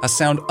reed, a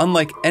sound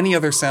unlike any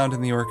other sound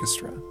in the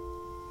orchestra.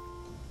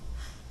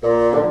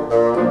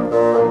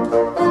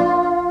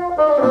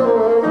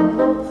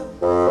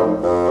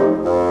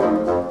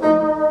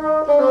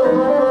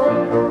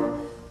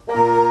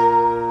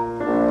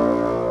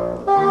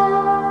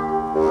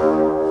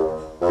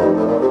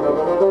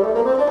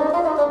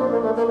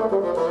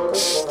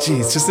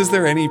 Geez, just is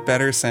there any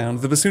better sound?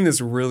 The bassoon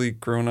has really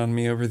grown on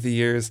me over the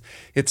years.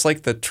 It's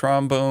like the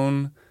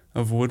trombone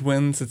of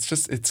woodwinds.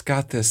 It's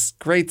got this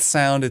great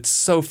sound. It's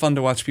so fun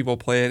to watch people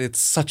play it. It's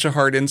such a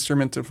hard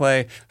instrument to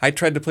play. I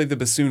tried to play the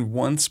bassoon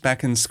once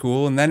back in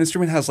school, and that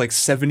instrument has like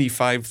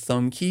 75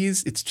 thumb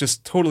keys. It's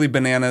just totally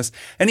bananas.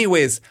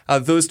 Anyways,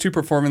 those two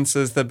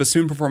performances, the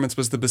bassoon performance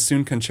was the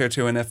Bassoon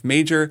Concerto in F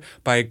major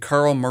by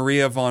Carl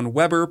Maria von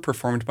Weber,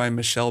 performed by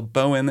Michelle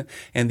Bowen,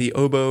 and the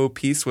oboe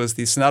piece was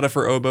the Sonata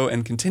for Oboe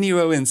and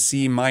Continuo in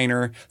C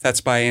minor.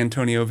 That's by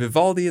Antonio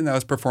Vivaldi, and that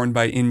was performed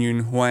by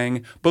In-Yun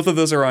Huang. Both of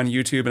those are on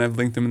YouTube, and I've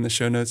linked them in the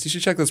show notes. You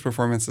should check those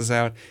performances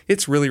out.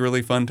 It's really,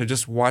 really fun to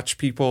just watch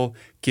people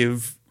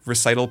give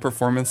recital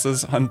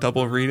performances on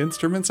double reed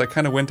instruments. I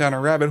kind of went down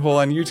a rabbit hole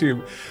on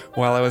YouTube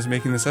while I was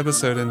making this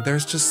episode, and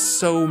there's just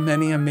so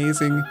many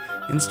amazing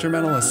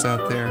instrumentalists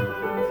out there.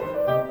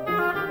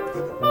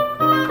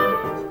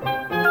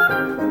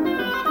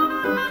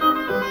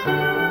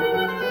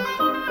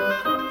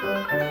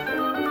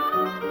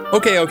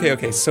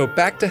 Okay. So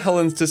back to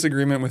Helen's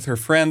disagreement with her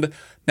friend.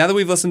 Now that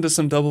we've listened to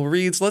some double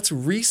reeds, let's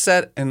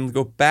reset and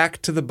go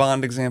back to the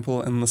Bond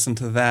example and listen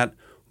to that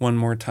one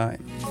more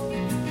time.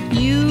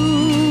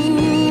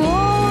 You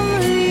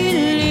only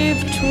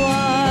live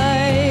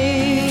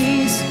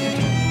twice,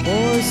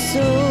 or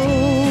so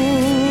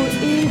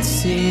it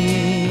seems.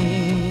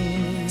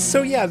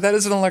 So yeah, that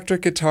is an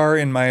electric guitar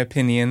in my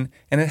opinion,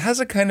 and it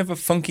has a kind of a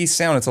funky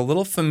sound. It's a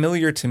little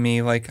familiar to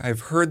me, like I've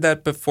heard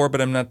that before,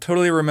 but I'm not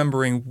totally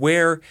remembering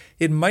where.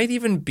 It might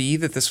even be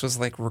that this was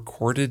like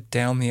recorded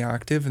down the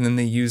octave and then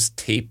they used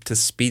tape to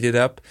speed it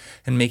up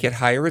and make it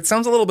higher. It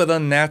sounds a little bit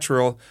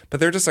unnatural,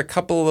 but there are just a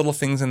couple of little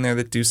things in there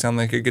that do sound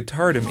like a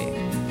guitar to me.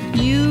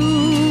 You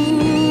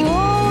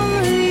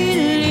only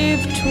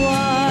live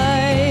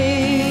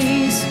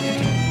twice,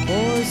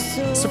 or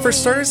so. So for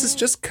starters, it's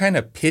just kind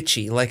of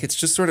pitchy, like it's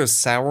just sort of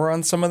sour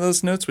on some of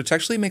those notes, which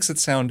actually makes it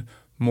sound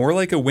more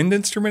like a wind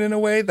instrument in a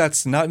way.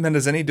 That's not meant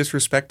as any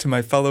disrespect to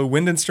my fellow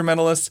wind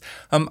instrumentalists.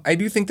 I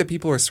do think that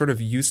people are sort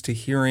of used to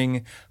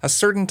hearing a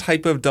certain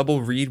type of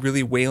double reed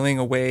really wailing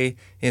away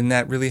in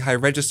that really high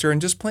register and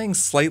just playing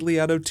slightly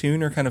out of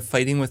tune or kind of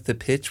fighting with the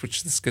pitch,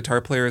 which this guitar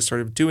player is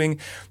sort of doing.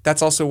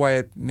 That's also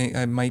why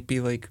I might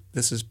be like,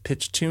 this is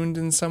pitch tuned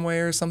in some way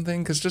or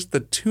something, because just the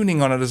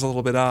tuning on it is a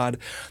little bit odd.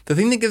 The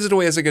thing that gives it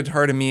away as a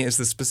guitar to me is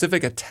the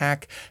specific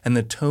attack and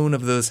the tone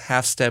of those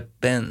half-step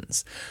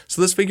bends.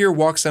 So this figure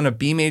walks on a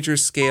B major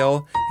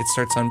scale. It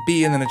starts on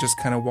B and then it just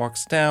kind of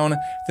walks down.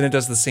 Then it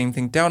does the same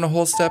thing down a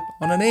whole step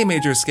on an A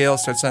major scale,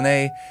 starts on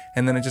A,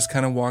 and then it just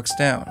kind of walks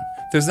down.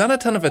 There's not a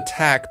ton of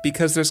attack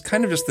because there's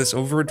kind of just this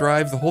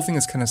overdrive. The whole thing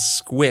is kind of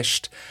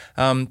squished.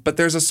 But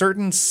there's a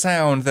certain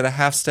sound that a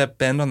half-step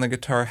bend on the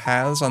guitar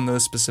has on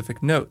those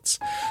specific notes.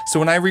 So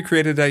when I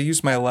recreated it, I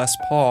used my Les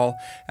Paul.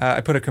 I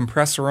put a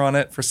compressor on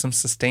it for some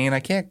sustain. I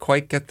can't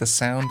quite get the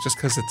sound just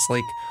because it's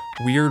like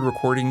weird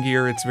recording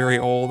gear. It's very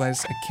old. I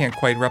can't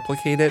quite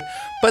replicate it.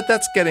 But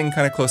that's getting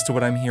kind of close to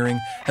what I'm hearing.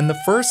 And the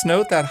first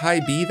note, that high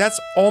B, that's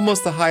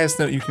almost the highest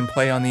note you can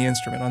play on the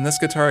instrument. On this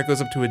guitar, it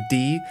goes up to a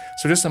D.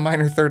 So just a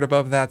minor third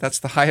above that, that's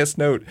the highest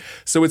note.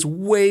 So it's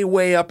way,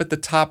 way up at the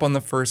top on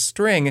the first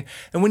string.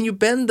 And when you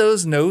bend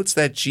those notes,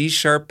 that G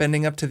sharp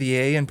bending up to the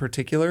A in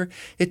particular,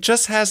 it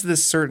just has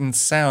this certain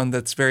sound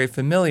that's very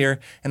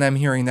familiar, and I'm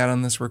hearing that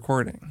on this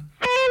recording.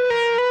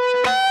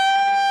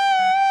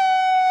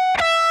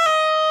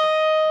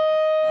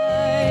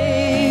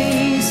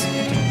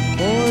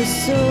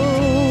 So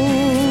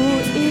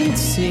it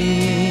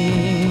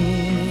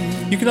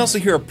seems. You can also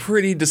hear a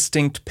pretty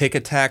distinct pick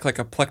attack, like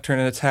a plectron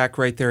attack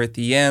right there at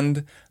the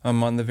end,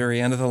 on the very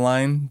end of the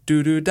line.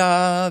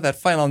 Do-do-da, that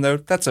final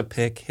note, that's a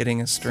pick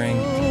hitting a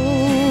string.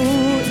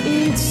 So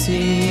it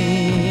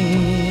seems.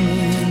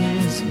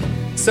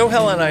 So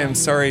Helen, I am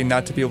sorry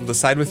not to be able to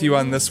side with you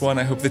on this one.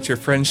 I hope that your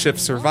friendship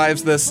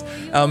survives this.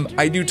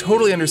 I do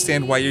totally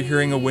understand why you're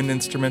hearing a wind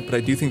instrument, but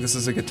I do think this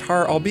is a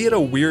guitar, albeit a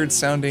weird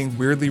sounding,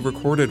 weirdly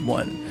recorded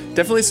one.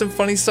 Definitely some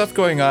funny stuff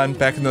going on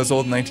back in those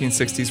old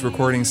 1960s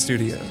recording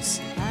studios.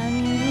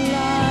 And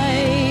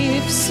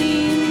life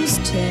seems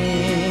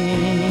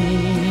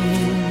tame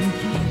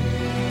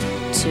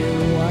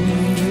till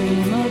one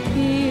dream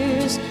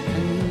appears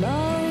and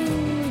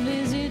love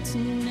is its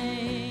name.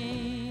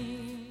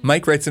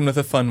 Mike writes in with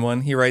a fun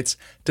one. He writes,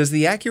 does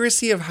the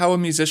accuracy of how a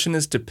musician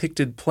is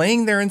depicted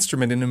playing their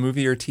instrument in a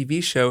movie or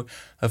TV show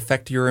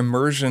affect your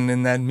immersion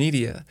in that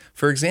media?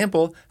 For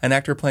example, an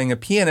actor playing a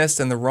pianist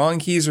and the wrong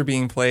keys are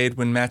being played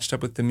when matched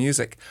up with the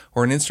music,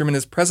 or an instrument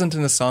is present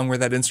in a song where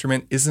that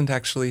instrument isn't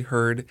actually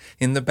heard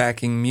in the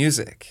backing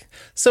music.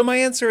 So my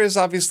answer is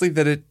obviously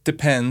that it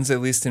depends,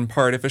 at least in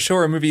part. If a show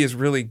or a movie is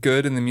really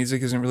good and the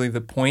music isn't really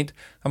the point,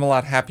 I'm a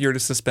lot happier to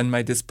suspend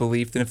my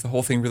disbelief than if the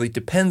whole thing really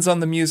depends on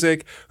the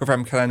music, or if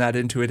I'm kind of not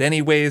into it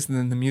anyways and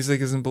then the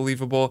music isn't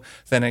believable,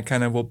 then it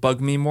kind of will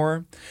bug me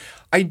more.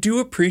 I do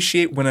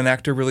appreciate when an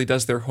actor really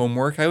does their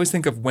homework. I always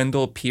think of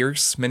Wendell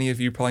Pierce. Many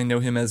of you probably know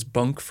him as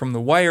Bunk from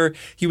The Wire.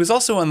 He was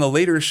also on the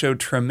later show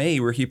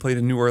Treme, where he played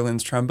a New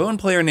Orleans trombone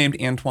player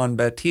named Antoine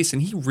Baptiste,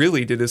 and he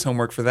really did his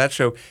homework for that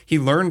show. He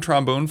learned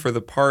trombone for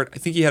the part. I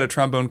think he had a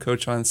trombone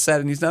coach on set,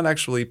 and he's not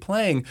actually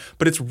playing,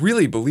 but it's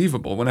really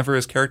believable whenever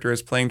his character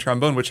is playing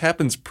trombone, which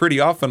happens pretty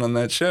often on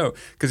that show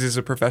because he's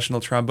a professional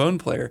trombone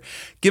player.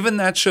 Given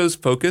that show's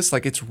focus,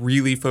 like it's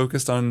really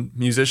focused on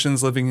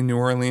musicians living in New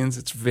Orleans,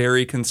 it's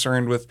very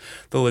concerned with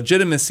the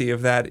legitimacy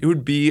of that. It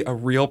would be a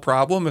real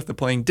problem if the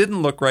playing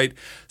didn't look right,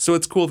 so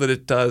it's cool that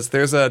it does.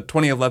 There's a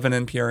 2011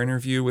 NPR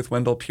interview with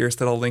Wendell Pierce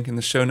that I'll link in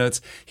the show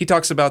notes. He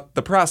talks about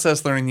the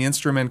process, learning the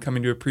instrument,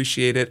 coming to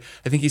appreciate it.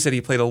 I think he said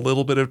he played a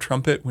little bit of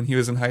trumpet when he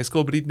was in high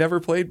school, but he'd never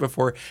played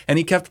before, and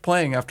he kept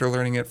playing after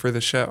learning it for the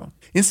show.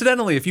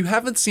 Incidentally, if you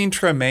haven't seen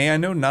Treme, I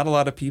know not a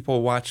lot of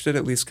people watched it,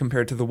 at least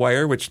compared to The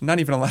Wire, which not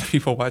even a lot of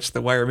people watched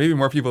The Wire. Maybe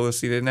more people have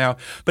seen it now.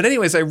 But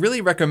anyways, I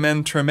really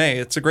recommend Treme.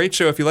 It's a great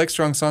show. If you like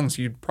strong songs,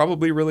 you'd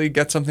probably really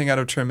get something out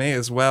of Treme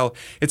as well.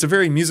 It's a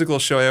very musical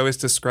show. I always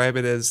describe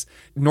it as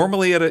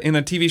normally in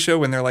a TV show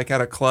when they're like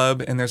at a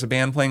club and there's a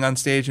band playing on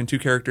stage and two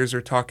characters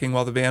are talking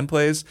while the band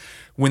plays.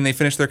 When they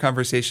finish their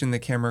conversation, the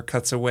camera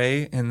cuts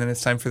away and then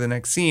it's time for the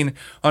next scene.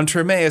 On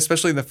Treme,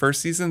 especially in the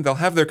first season, they'll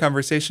have their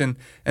conversation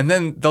and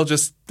then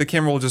the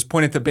camera will just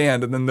point at the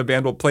band and then the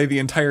band will play the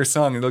entire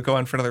song and it'll go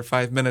on for another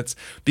 5 minutes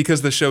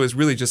because the show is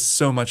really just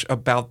so much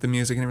about the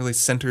music and it really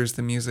centers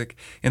the music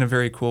in a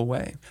very cool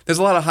way. There's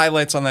a lot of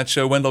highlights on that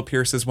show. Wendell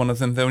Pierce is one of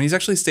them, though, and he's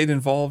actually stayed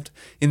involved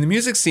in the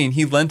music scene.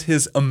 He lent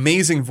his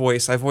amazing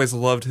voice. I've always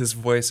loved his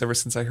voice ever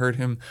since I heard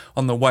him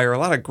on The Wire. A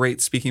lot of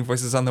great speaking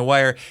voices on The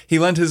Wire. He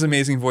lent his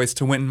amazing voice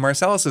to Wynton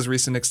Marsalis's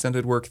recent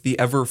extended work, The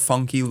Ever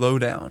Funky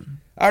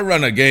Lowdown. I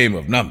run a game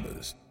of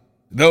numbers.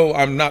 Though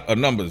I'm not a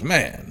numbers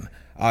man,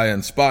 I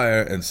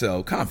inspire and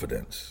sell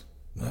confidence.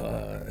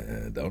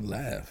 Don't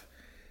laugh.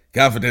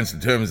 Confidence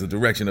determines the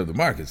direction of the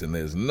markets, and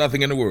there's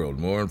nothing in the world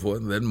more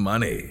important than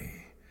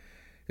money,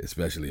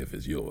 especially if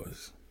it's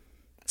yours.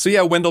 So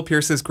yeah, Wendell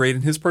Pierce is great,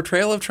 and his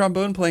portrayal of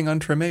trombone playing on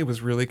Treme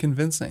was really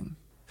convincing.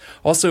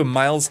 Also,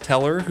 Miles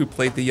Teller, who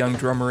played the young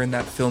drummer in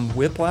that film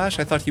Whiplash,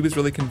 I thought he was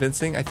really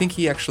convincing. I think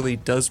he actually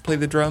does play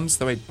the drums,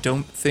 though I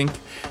don't think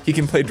he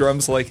can play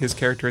drums like his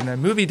character in that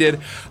movie did.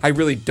 I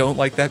really don't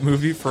like that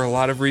movie for a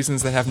lot of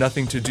reasons that have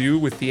nothing to do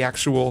with the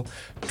actual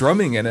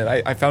drumming in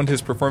it. I found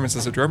his performance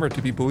as a drummer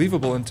to be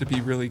believable and to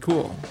be really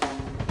cool.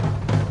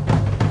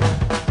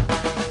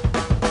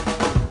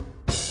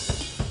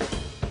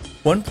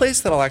 One place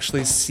that I'll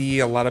actually see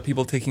a lot of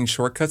people taking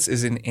shortcuts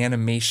is in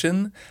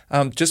animation,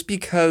 just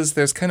because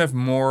there's kind of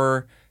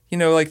more,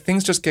 like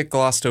things just get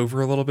glossed over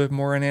a little bit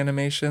more in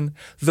animation.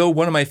 Though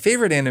one of my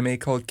favorite anime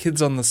called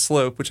Kids on the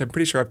Slope, which I'm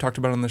pretty sure I've talked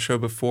about on the show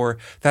before,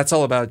 that's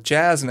all about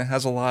jazz and it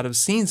has a lot of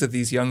scenes of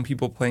these young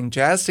people playing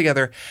jazz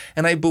together.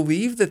 And I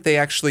believe that they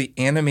actually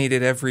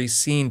animated every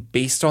scene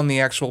based on the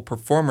actual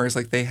performers,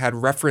 like they had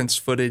reference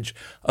footage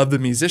of the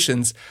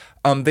musicians.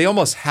 They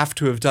almost have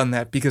to have done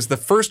that because the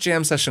first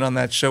jam session on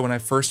that show, when I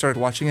first started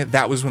watching it,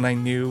 that was when I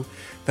knew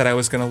that I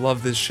was going to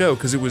love this show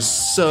because it was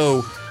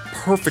so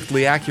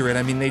perfectly accurate.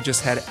 I mean, they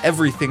just had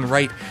everything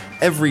right.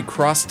 Every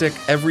cross stick,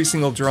 every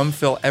single drum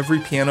fill, every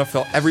piano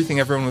fill, everything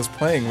everyone was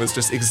playing was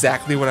just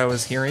exactly what I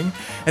was hearing.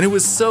 And it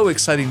was so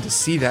exciting to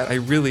see that. I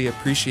really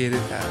appreciated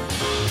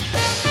that.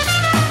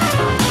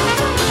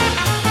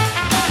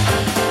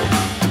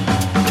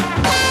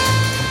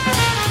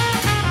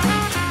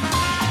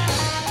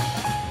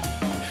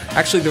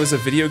 Actually, there was a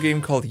video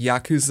game called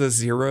Yakuza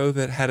 0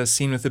 that had a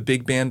scene with a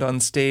big band on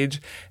stage,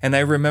 and I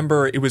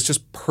remember it was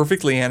just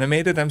perfectly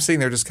animated. I'm sitting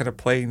there just kind of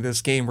playing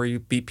this game where you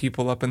beat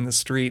people up in the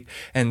street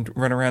and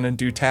run around and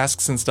do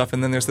tasks and stuff,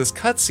 and then there's this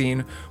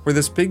cutscene where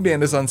this big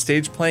band is on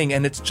stage playing,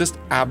 and it's just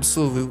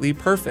absolutely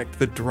perfect.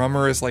 The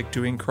drummer is like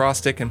doing cross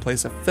stick and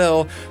plays a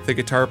fill, the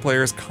guitar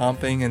player is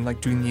comping and like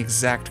doing the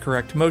exact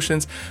correct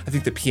motions. I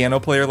think the piano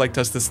player like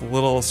does this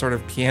little sort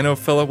of piano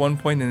fill at one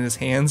point, and his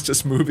hands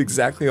just move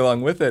exactly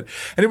along with it.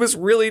 And it was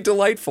really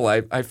delightful.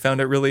 I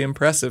found it really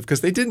impressive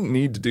because they didn't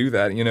need to do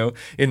that.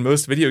 In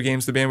most video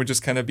games, the band would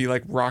just kind of be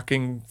like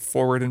rocking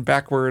forward and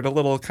backward a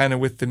little kind of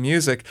with the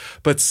music,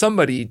 but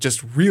somebody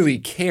just really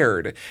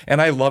cared.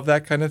 And I love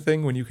that kind of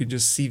thing when you can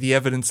just see the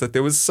evidence that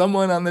there was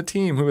someone on the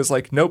team who was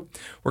like, nope,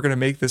 we're going to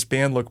make this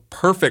band look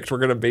perfect. We're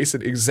going to base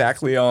it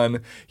exactly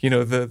on,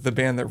 the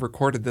band that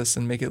recorded this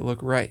and make it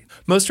look right.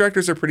 Most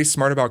directors are pretty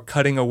smart about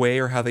cutting away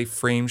or how they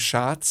frame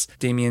shots.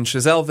 Damien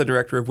Chazelle, the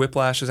director of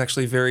Whiplash, is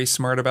actually very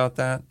smart about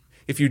that.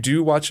 If you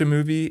do watch a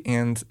movie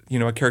and,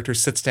 a character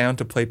sits down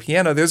to play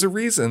piano, there's a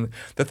reason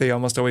that they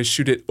almost always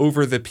shoot it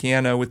over the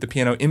piano with the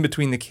piano in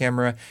between the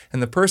camera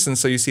and the person,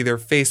 so you see their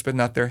face but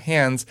not their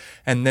hands.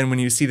 And then when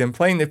you see them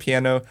playing the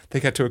piano, they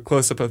cut to a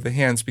close-up of the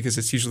hands because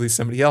it's usually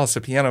somebody else,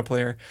 a piano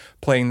player,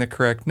 playing the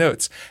correct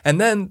notes.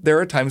 And then there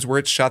are times where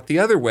it's shot the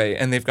other way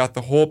and they've got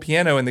the whole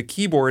piano and the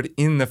keyboard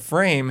in the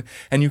frame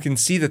and you can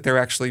see that they're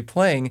actually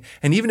playing.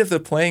 And even if the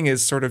playing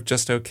is sort of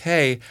just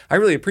okay, I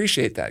really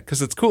appreciate that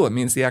because it's cool. It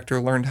means the actor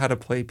learned how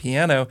to play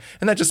piano,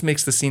 and that just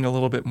makes the scene a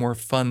little bit more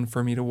fun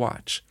for me to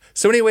watch.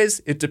 So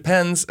anyways, it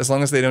depends. As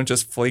long as they don't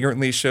just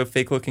flagrantly show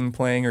fake-looking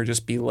playing or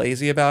just be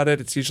lazy about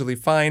it, it's usually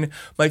fine.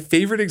 My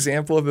favorite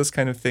example of this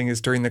kind of thing is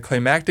during the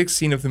climactic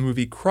scene of the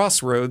movie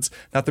Crossroads,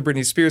 not the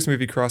Britney Spears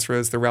movie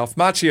Crossroads, the Ralph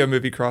Macchio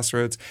movie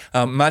Crossroads.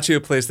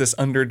 Macchio plays this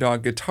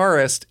underdog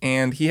guitarist,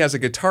 and he has a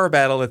guitar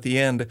battle at the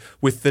end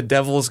with the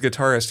Devil's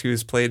guitarist, who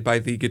is played by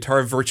the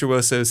guitar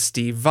virtuoso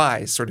Steve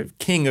Vai, sort of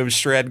king of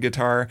shred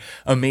guitar,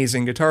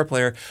 amazing guitar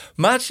player.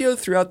 Macchio,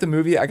 throughout the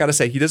movie, I gotta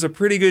say, he does a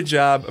pretty good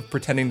job of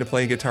pretending to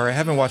play guitar. I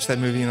haven't watched that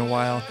movie in a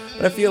while,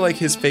 but I feel like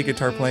his fake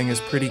guitar playing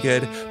is pretty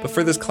good. But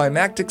for this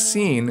climactic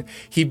scene,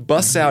 he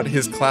busts out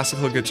his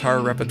classical guitar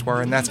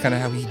repertoire, and that's kind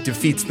of how he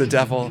defeats the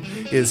devil,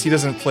 is he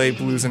doesn't play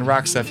blues and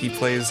rock stuff, he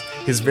plays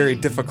his very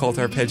difficult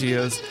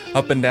arpeggios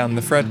up and down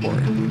the fretboard.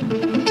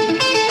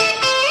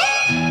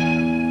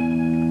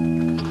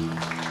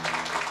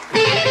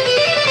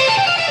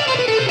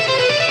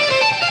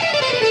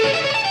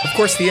 Of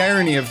course, the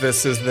irony of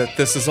this is that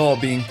this is all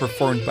being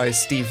performed by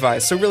Steve Vai.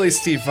 So really,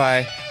 Steve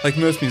Vai, like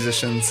most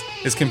musicians,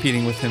 is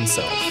competing with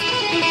himself.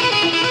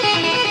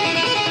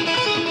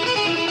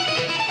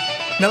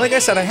 Now, like I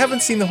said, I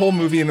haven't seen the whole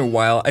movie in a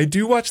while. I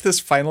do watch this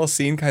final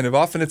scene kind of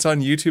often. It's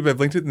on YouTube. I've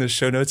linked it in the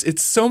show notes.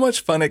 It's so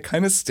much fun. It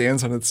kind of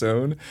stands on its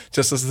own,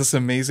 just as this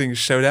amazing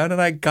showdown. And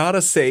I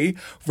gotta say,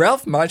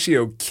 Ralph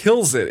Macchio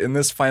kills it in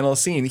this final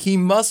scene. He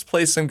must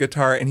play some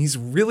guitar, and he's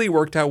really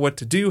worked out what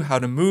to do, how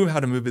to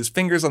move his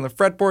fingers on the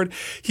fretboard.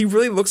 He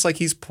really looks like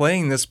he's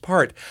playing this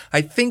part. I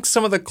think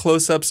some of the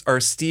close-ups are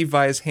Steve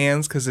Vai's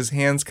hands, because his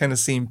hands kind of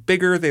seem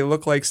bigger. They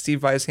look like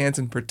Steve Vai's hands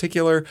in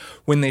particular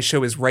when they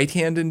show his right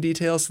hand in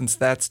detail, since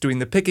that's doing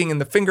the picking and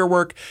the finger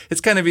work.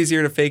 It's kind of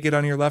easier to fake it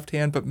on your left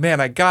hand, but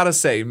man, I gotta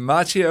say,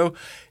 Macchio,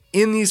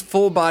 in these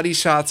full body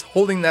shots,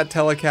 holding that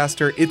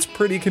Telecaster, it's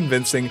pretty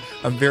convincing.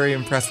 I'm very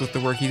impressed with the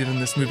work he did in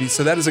this movie.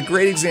 So that is a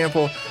great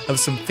example of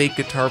some fake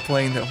guitar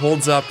playing that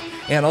holds up,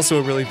 and also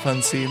a really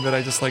fun scene that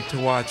I just like to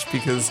watch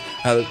because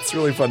it's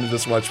really fun to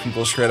just watch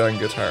people shred on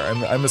guitar.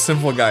 I'm a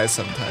simple guy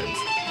sometimes.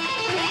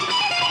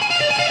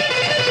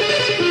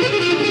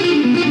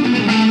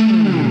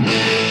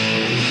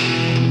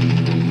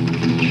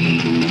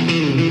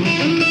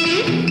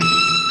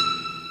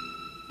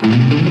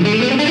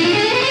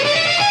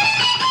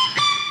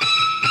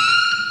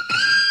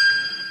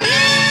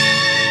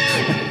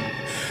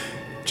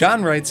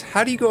 John writes,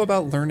 how do you go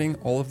about learning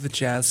all of the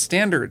jazz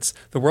standards?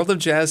 The world of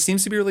jazz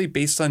seems to be really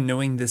based on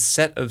knowing this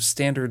set of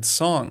standard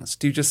songs.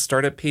 Do you just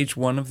start at page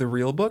 1 of the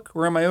real book?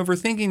 Or am I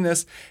overthinking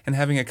this and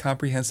having a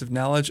comprehensive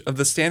knowledge of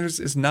the standards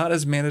is not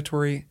as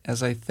mandatory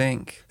as I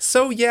think?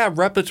 So yeah,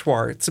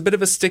 repertoire. It's a bit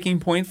of a sticking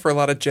point for a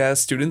lot of jazz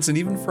students and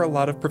even for a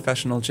lot of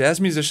professional jazz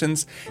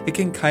musicians. It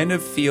can kind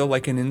of feel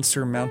like an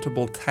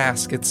insurmountable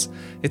task. It's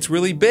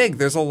really big.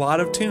 There's a lot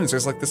of tunes.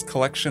 There's like this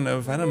collection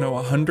of,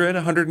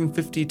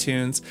 150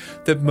 tunes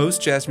that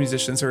most jazz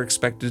musicians are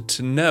expected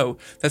to know.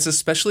 That's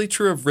especially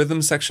true of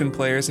rhythm section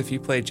players. If you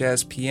play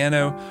jazz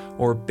piano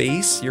or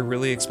bass, you're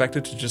really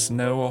expected to just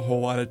know a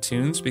whole lot of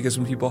tunes because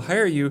when people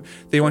hire you,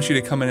 they want you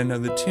to come in and know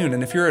the tune.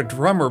 And if you're a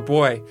drummer,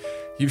 boy,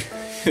 you've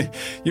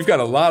got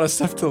a lot of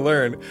stuff to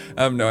learn.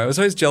 No, I was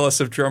always jealous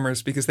of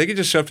drummers because they could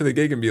just show up to the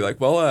gig and be like,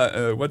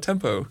 well, what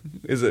tempo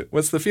is it?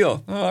 What's the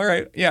feel? Oh, all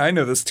right. Yeah, I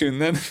know this tune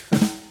then.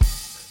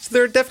 So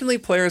there are definitely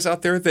players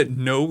out there that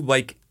know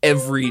like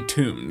every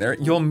tune.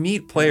 You'll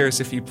meet players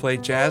if you play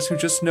jazz who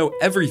just know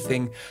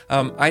everything.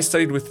 I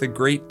studied with the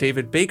great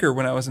David Baker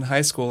when I was in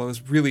high school. I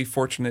was really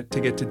fortunate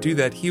to get to do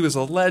that. He was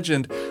a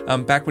legend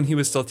back when he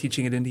was still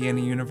teaching at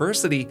Indiana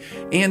University,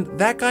 and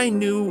that guy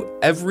knew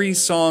every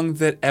song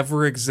that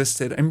ever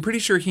existed. I'm pretty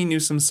sure he knew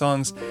some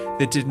songs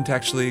that didn't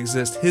actually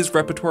exist. His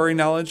repertoire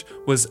knowledge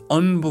was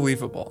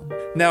unbelievable.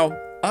 Now,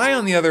 I,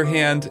 on the other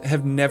hand,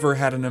 have never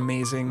had an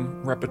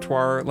amazing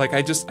repertoire. Like,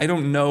 I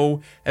don't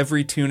know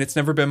every tune. It's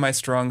never been my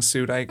strong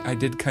suit. I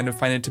did kind of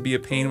find it to be a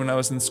pain when I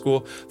was in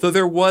school, though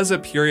there was a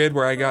period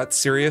where I got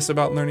serious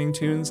about learning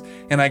tunes,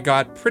 and I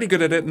got pretty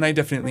good at it, and I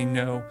definitely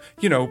know,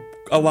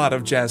 a lot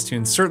of jazz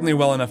tunes, certainly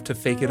well enough to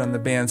fake it on the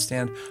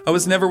bandstand. I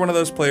was never one of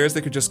those players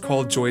that could just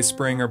call Joy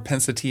Spring or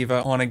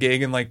Pensativa on a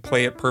gig and like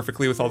play it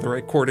perfectly with all the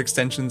right chord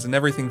extensions and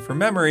everything from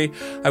memory.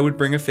 I would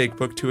bring a fake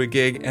book to a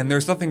gig, and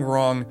there's nothing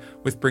wrong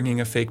with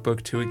bringing a fake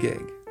book to a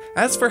gig.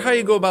 As for how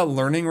you go about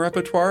learning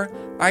repertoire,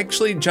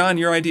 actually, John,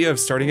 your idea of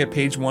starting at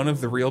page 1 of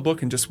the real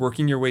book and just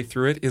working your way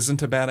through it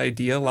isn't a bad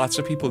idea. Lots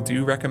of people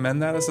do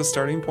recommend that as a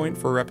starting point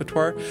for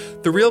repertoire.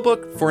 The real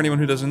book, for anyone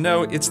who doesn't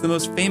know, it's the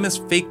most famous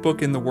fake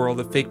book in the world.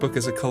 A fake book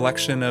is a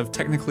collection of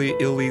technically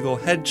illegal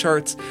head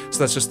charts, so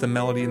that's just the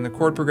melody and the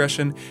chord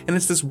progression, and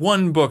it's this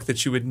one book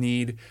that you would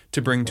need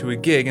to bring to a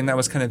gig, and that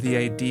was kind of the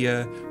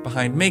idea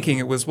behind making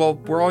it was, well,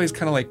 we're always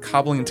kind of like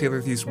cobbling together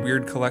these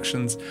weird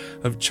collections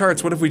of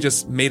charts. What if we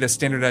just made a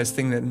standardized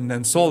thing that and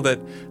then sold it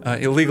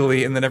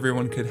illegally, and then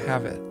everyone could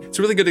have it? It's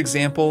a really good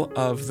example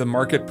of the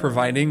market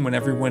providing when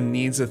everyone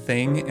needs a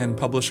thing, and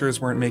publishers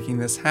weren't making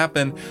this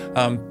happen.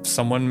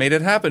 Someone made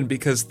it happen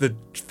because the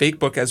fake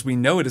book, as we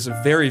know it, is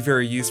a very,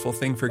 very useful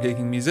thing for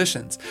gigging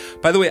musicians.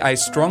 By the way, I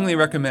strongly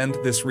recommend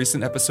this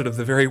recent episode of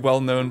the very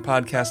well-known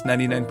podcast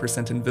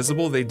 99%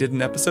 Invisible. They did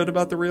an episode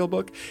about the real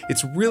book.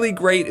 It's really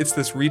great. It's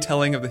this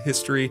retelling of the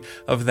history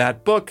of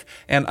that book,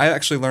 and I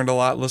actually learned a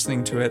lot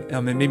listening to it.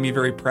 It made me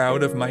very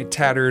proud of my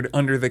tattered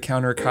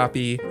under-the-counter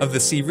copy of the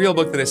C real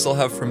book that I still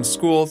have from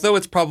school, though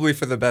it's probably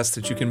for the best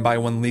that you can buy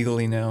one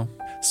legally now.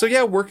 So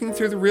yeah, working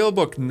through the real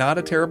book, not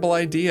a terrible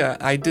idea.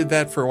 I did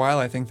that for a while.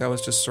 I think that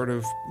was just sort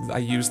of, I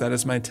used that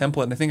as my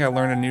template, and I think I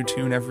learned a new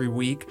tune every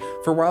week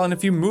for a while, and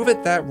if you move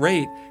at that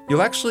rate,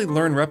 you'll actually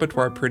learn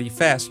repertoire pretty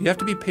fast. You have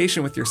to be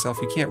patient with yourself.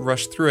 You can't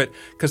rush through it,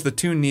 because the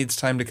tune needs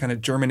time to kind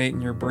of germinate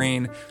in your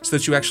brain so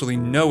that you actually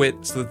know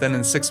it, so that then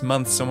in 6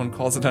 months someone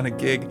calls it on a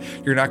gig,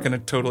 you're not going to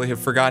totally have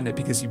forgotten it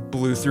because you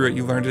blew through it,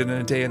 you learned it in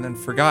a day and then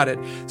forgot it.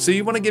 So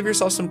you want to give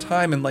yourself some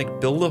time and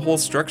like build a whole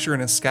structure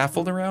and a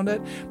scaffold around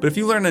it. But if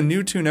you learn a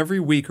new tune every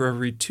week or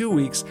every 2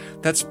 weeks,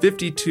 that's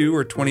 52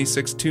 or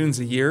 26 tunes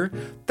a year.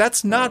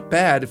 That's not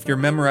bad if you're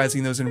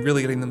memorizing those and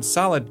really getting them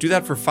solid. Do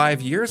that for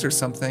 5 years or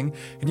something,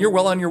 and you're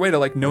well on your way to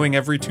like knowing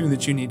every tune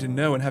that you need to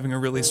know and having a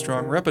really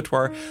strong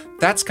repertoire.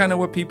 That's kind of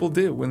what people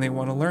do when they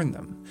want to learn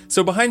them.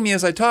 So behind me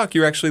as I talk,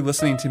 you're actually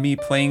listening to me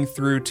playing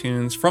through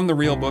tunes from the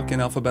real book in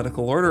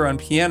alphabetical order on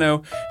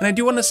piano, and I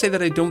do want to say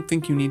that I don't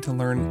think you need to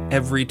learn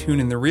every tune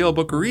in the real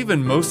book, or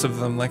even most of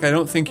them. Like, I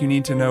don't think you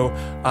need to know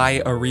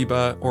I,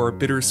 Ariba, or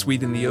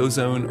Bittersweet in the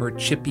Ozone, or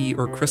Chippy,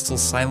 or Crystal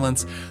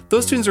Silence.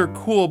 Those tunes are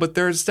cool, but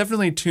there's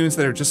definitely tunes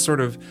that are just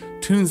sort of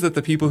tunes that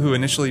the people who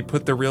initially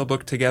put the real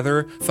book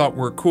together thought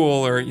were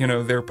cool, or, you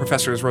know, their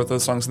professors wrote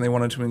those songs and they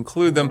wanted to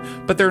include them,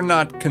 but they're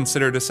not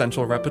considered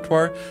essential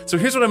repertoire. So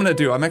here's what I'm going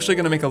to do. I'm actually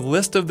going to make a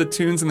list of the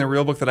tunes in the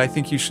real book that I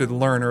think you should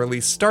learn, or at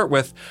least start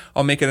with.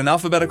 I'll make it an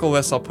alphabetical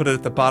list. I'll put it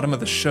at the bottom of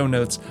the show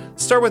notes.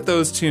 Start with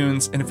those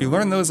tunes, and if you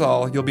learn those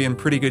all, you'll be in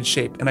pretty good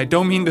shape. And I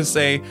don't mean to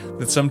say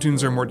that some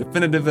tunes are more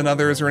definitive than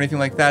others or anything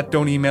like that.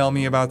 Don't email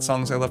me about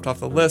songs I left off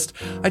the list.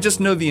 I just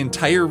know the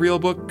entire real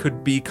book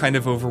could be kind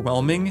of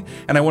overwhelming,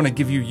 and I want to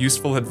give you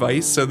useful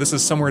advice, so this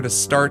is somewhere to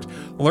start.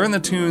 Learn the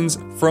tunes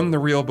from the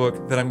real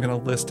book that I'm going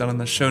to list down in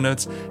the show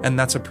notes, and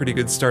that's a pretty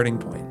good starting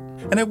point.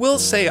 And I will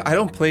say, I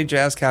don't play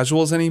jazz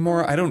casuals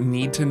anymore. I don't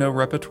need to know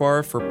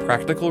repertoire for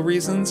practical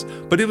reasons,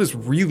 but it was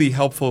really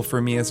helpful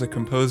for me as a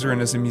composer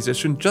and as a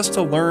musician just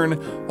to learn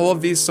all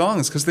of these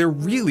songs, because they're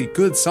really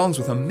good songs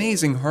with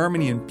amazing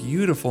harmony and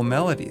beautiful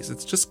melodies.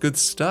 It's just good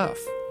stuff.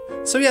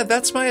 So yeah,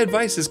 that's my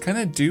advice, is kind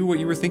of do what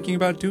you were thinking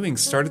about doing.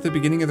 Start at the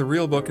beginning of the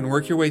real book and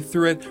work your way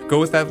through it. Go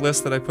with that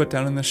list that I put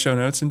down in the show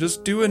notes and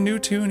just do a new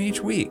tune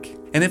each week.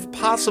 And if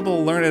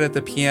possible, learn it at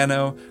the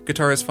piano.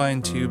 Guitar is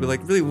fine too, but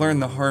like really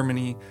learn the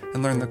harmony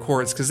and learn the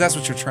chords, because that's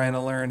what you're trying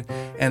to learn.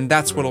 And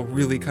that's what'll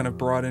really kind of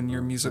broaden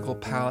your musical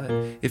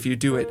palette if you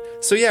do it.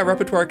 So yeah,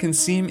 repertoire can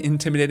seem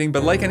intimidating,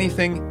 but like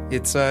anything,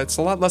 it's a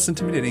lot less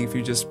intimidating if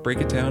you just break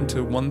it down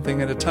to one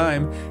thing at a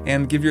time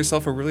and give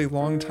yourself a really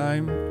long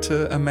time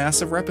to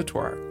amass a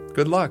repertoire.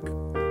 Good luck.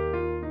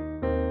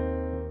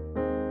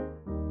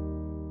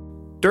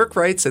 Dirk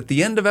writes, at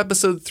the end of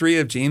episode 3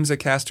 of James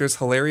Acaster's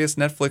hilarious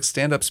Netflix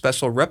stand-up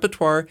special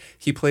Repertoire,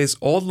 he plays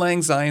Auld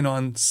Lang Syne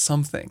on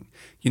something.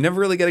 You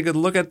never really get a good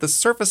look at the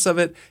surface of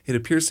it. It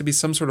appears to be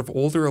some sort of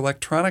older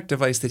electronic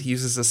device that he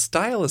uses a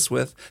stylus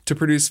with to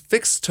produce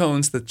fixed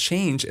tones that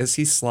change as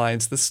he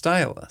slides the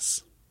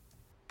stylus.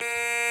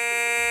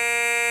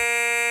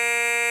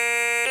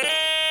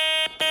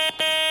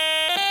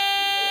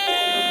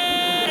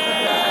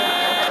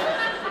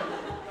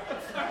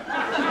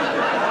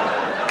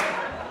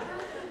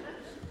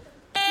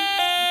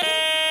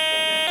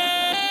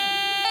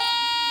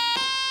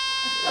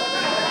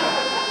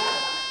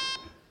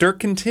 Dirk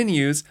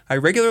continues, I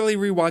regularly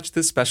rewatch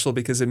this special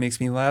because it makes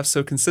me laugh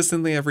so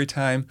consistently every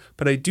time,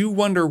 but I do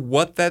wonder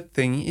what that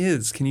thing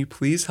is. Can you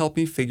please help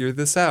me figure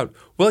this out?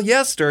 Well,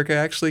 yes, Dirk, I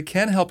actually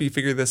can help you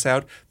figure this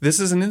out. This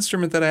is an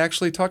instrument that I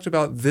actually talked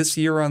about this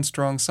year on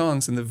Strong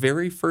Songs in the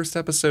very first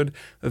episode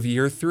of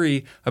Year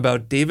 3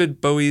 about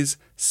David Bowie's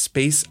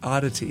Space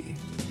Oddity.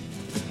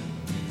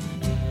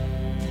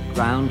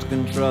 Ground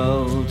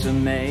control to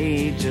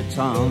Major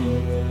Tom.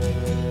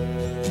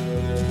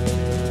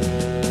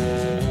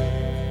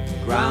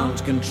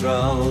 Ground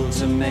control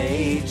to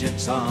Major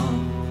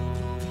Tom.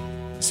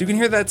 So you can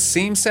hear that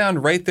same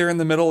sound right there in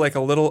the middle, like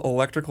a little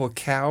electrical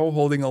cow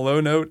holding a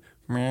low note.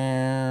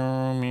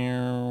 Meow,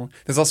 meow.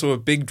 There's also a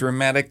big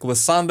dramatic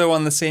glissando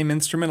on the same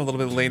instrument a little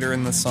bit later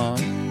in the song.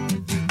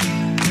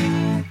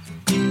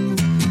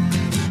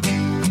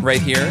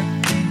 Right here.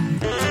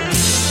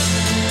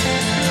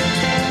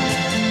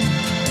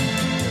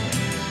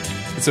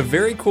 It's a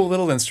very cool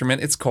little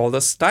instrument. It's called a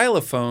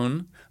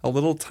stylophone, a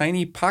little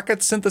tiny pocket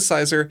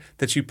synthesizer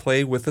that you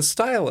play with a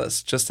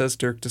stylus, just as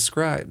Dirk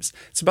describes.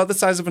 It's about the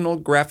size of an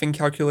old graphing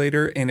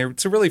calculator, and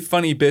it's a really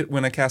funny bit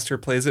when a caster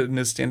plays it in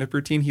his stand-up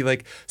routine. He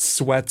like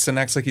sweats and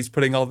acts like he's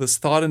putting all this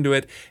thought into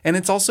it, and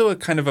it's also a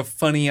kind of a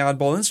funny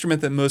oddball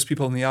instrument that most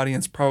people in the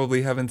audience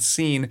probably haven't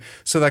seen,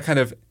 so that kind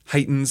of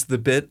heightens the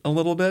bit a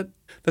little bit.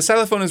 The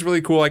stylophone is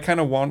really cool. I kind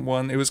of want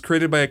one. It was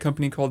created by a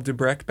company called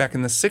Debrec back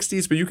in the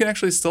 60s, but you can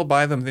actually still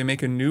buy them. They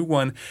make a new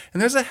one,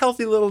 and there's a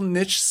healthy little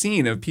niche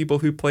scene of people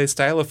who play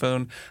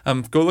stylophone.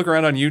 Go look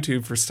around on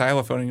YouTube for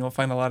stylophone, and you'll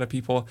find a lot of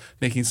people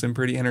making some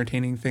pretty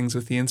entertaining things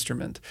with the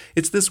instrument.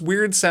 It's this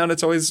weird sound.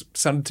 It's always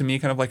sounded to me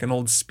kind of like an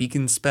old Speak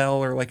and Spell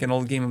or like an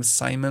old game of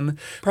Simon.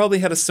 Probably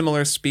had a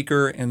similar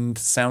speaker and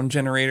sound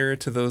generator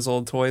to those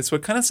old toys, so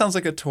it kind of sounds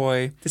like a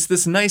toy. It's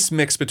this nice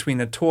mix between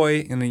a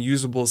toy and a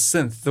usable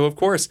synth, though of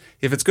course,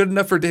 if it's good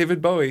enough for David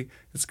Bowie,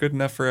 it's good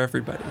enough for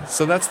everybody.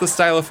 So that's the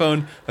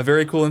stylophone, a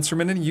very cool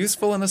instrument and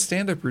useful in a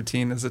stand-up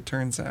routine, as it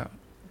turns out.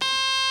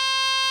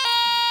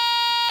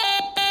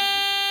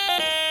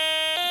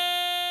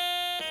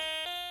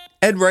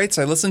 Ed writes,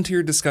 I listened to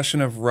your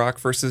discussion of rock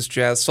versus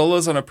jazz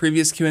solos on a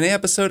previous Q&A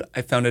episode.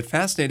 I found it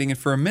fascinating, and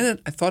for a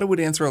minute, I thought it would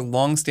answer a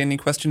long-standing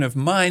question of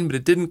mine, but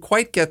it didn't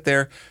quite get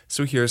there,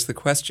 so here's the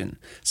question.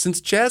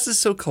 Since jazz is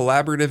so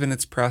collaborative in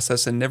its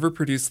process and never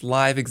produced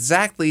live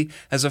exactly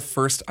as a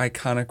first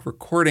iconic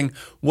recording,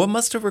 what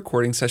must a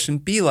recording session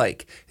be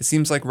like? It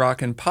seems like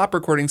rock and pop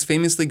recordings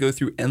famously go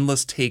through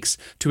endless takes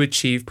to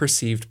achieve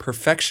perceived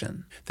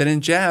perfection. Then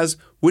in jazz,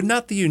 would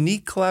not the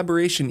unique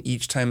collaboration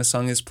each time a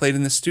song is played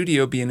in the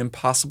studio be an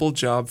impossible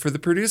job for the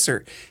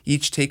producer?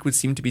 Each take would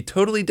seem to be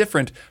totally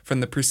different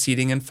from the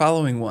preceding and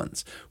following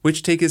ones.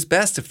 Which take is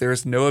best if there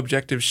is no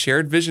objective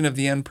shared vision of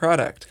the end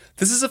product?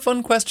 This is a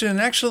fun question,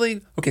 and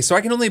actually, so I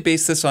can only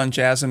base this on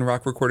jazz and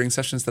rock recording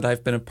sessions that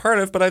I've been a part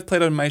of, but I've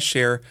played on my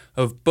share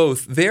of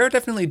both. They are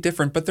definitely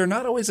different, but they're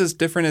not always as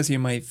different as you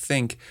might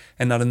think,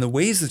 and not in the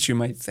ways that you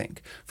might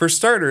think. For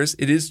starters,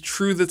 it is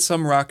true that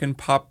some rock and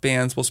pop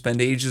bands will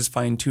spend ages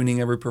fine-tuning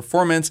every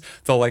performance.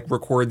 They'll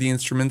record the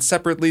instruments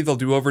separately, they'll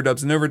do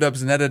overdubs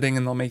and editing,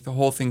 and they'll make the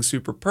whole thing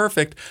super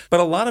perfect. But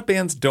a lot of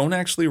bands don't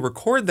actually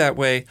record that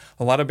way.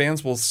 A lot of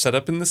bands will set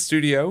up in the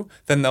studio,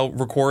 then they'll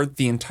record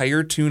the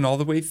entire tune all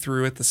the way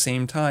through at the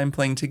same time,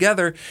 playing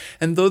together,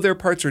 and though their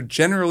parts are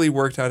generally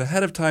worked out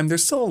ahead of time,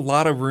 there's still a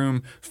lot of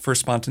room for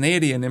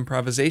spontaneity and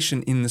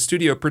improvisation in the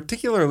studio,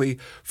 particularly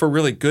for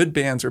really good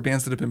bands or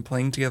bands that have been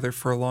playing together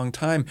for a long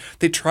time.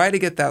 They try to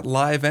get that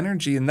live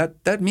energy, and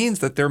that means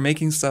that they're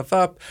making stuff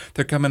up.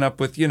 They're coming up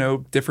with,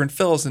 different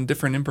fills and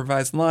different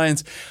improvised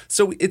lines.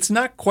 So it's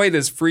not quite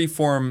as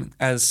freeform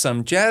as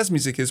some jazz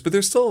music is, but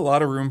there's still a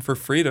lot of room for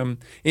freedom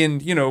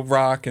in,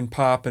 rock and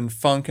pop and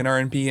funk and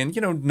R&B and,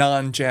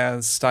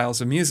 non-jazz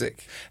styles of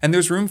music. And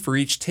there's room for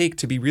each take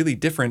to be really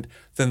different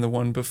than the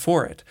one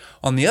before it.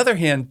 On the other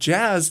hand,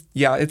 jazz,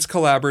 it's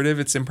collaborative,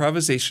 it's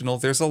improvisational,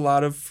 there's a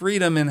lot of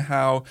freedom in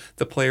how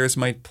the players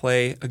might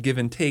play a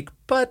given take,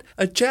 but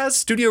a jazz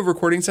studio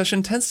recording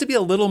session tends to be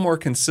a little more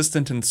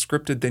consistent and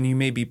scripted than you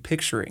may be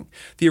picturing.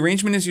 The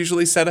arrangement is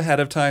usually set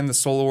ahead of time, the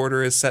solo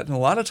order is set, and a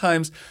lot of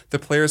times the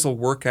players will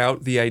work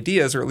out the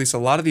ideas, or at least a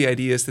lot of the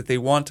ideas that they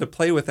want to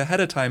play with ahead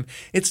of time.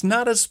 It's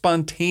not as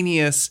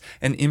spontaneous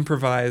and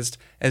improvised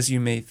as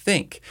you may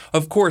think.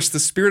 Of course, the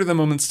spirit of the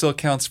moment still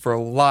counts for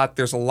a lot.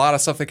 There's a lot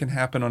of stuff that can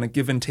happen on a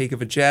given take of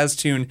a jazz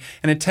tune,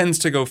 and it tends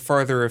to go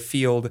farther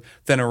afield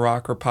than a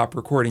rock or pop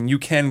recording. You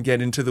can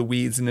get into the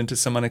weeds and into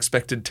some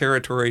unexpected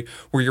territory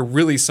where you're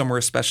really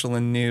somewhere special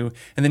and new,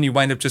 and then you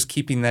wind up just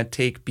keeping that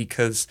take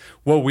because,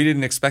 we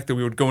didn't expect that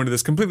we would go into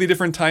this completely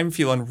different time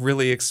feel and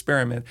really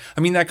experiment.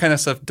 I mean, that kind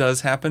of stuff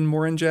does happen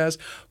more in jazz,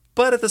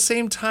 but at the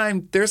same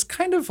time, there's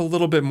kind of a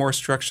little bit more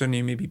structure than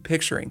you may be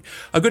picturing.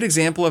 A good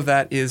example of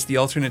that is the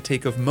alternate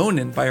take of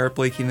Moanin' by Art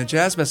Blakey and the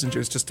Jazz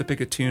Messengers, just to pick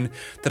a tune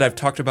that I've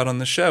talked about on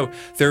the show.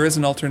 There is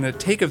an alternate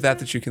take of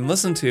that you can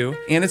listen to,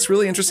 and it's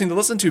really interesting to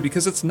listen to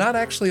because it's not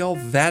actually all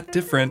that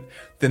different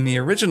than the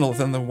original,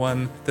 than the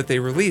one that they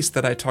released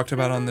that I talked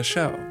about on the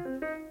show.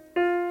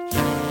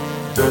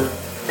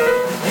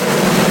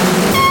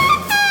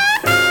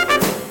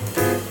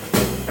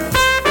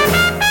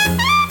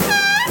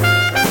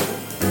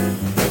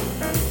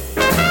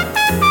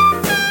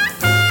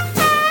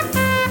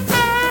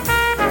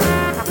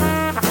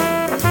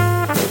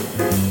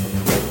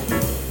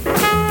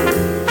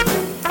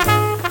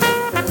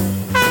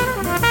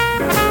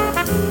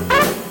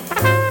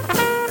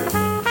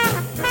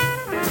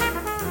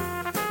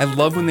 I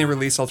love when they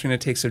release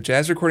alternate takes of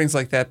jazz recordings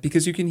like that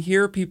because you can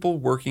hear people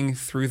working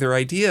through their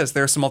ideas.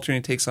 There are some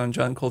alternate takes on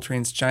John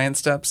Coltrane's Giant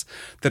Steps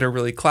that are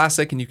really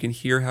classic, and you can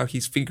hear how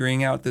he's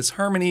figuring out this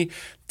harmony,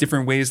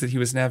 different ways that he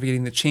was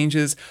navigating the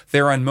changes.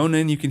 There on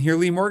Monin, you can hear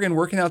Lee Morgan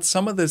working out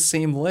some of the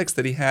same licks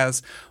that he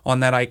has on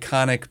that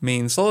iconic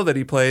main solo that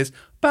he plays.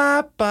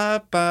 Ba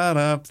ba ba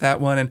da, that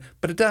one, and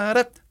ba da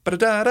da.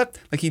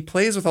 Like he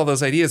plays with all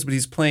those ideas, but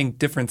he's playing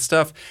different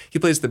stuff. He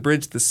plays the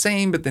bridge the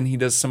same, but then he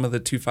does some of the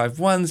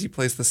 2-5-1s. He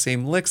plays the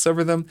same licks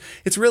over them.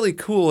 It's really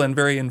cool and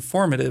very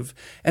informative.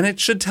 And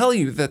it should tell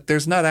you that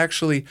there's not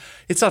actually,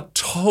 it's not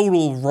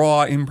total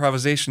raw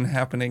improvisation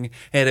happening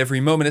at every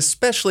moment,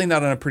 especially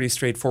not on a pretty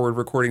straightforward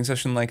recording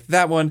session like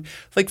that one.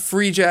 Like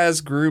free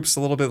jazz groups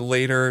a little bit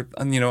later,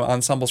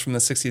 ensembles from the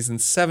 60s and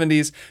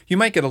 70s, you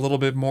might get a little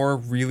bit more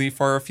really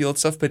far afield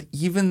stuff, but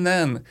even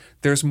then,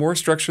 there's more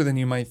structure than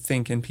you might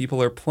think, and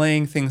people are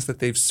playing things that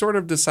they've sort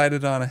of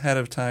decided on ahead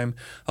of time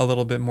a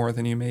little bit more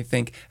than you may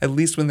think, at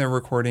least when they're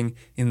recording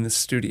in the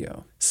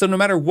studio. So no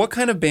matter what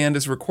kind of band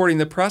is recording,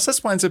 the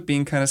process winds up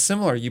being kind of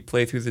similar. You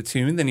play through the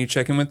tune, then you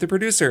check in with the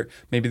producer.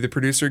 Maybe the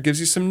producer gives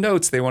you some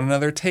notes. They want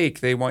another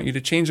take. They want you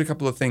to change a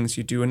couple of things.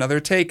 You do another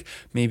take.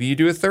 Maybe you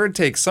do a third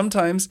take.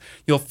 Sometimes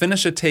you'll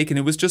finish a take and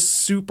it was just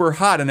super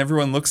hot and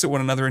everyone looks at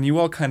one another and you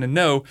all kind of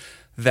know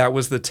that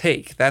was the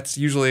take. That's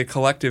usually a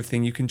collective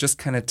thing. You can just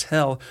kind of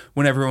tell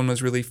when everyone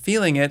was really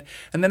feeling it.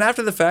 And then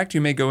after the fact,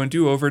 you may go and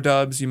do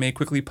overdubs. You may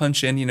quickly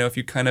punch in, if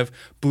you kind of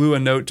blew a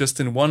note just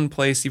in one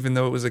place, even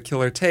though it was a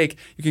killer take,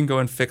 you can go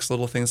and fix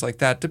little things like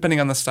that, depending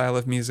on the style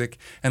of music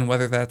and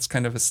whether that's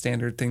kind of a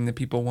standard thing that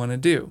people want to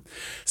do.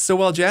 So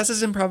while jazz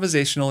is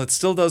improvisational, it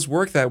still does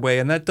work that way.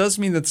 And that does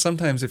mean that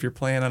sometimes if you're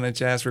playing on a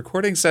jazz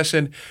recording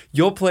session,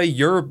 you'll play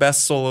your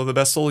best solo, the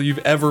best solo you've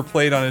ever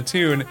played on a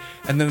tune,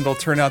 and then it'll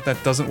turn out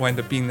that doesn't wind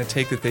up being the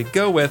take that they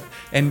go with,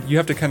 and you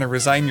have to kind of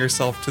resign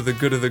yourself to the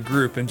good of the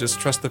group and just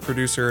trust the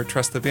producer or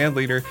trust the band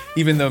leader.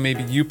 Even though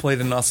maybe you played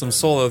an awesome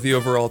solo, the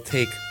overall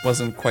take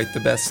wasn't quite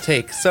the best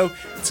take. So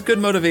it's a good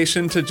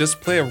motivation to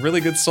just play a really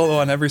good solo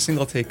on every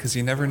single take, because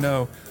you never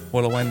know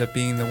what'll wind up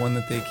being the one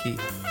that they keep.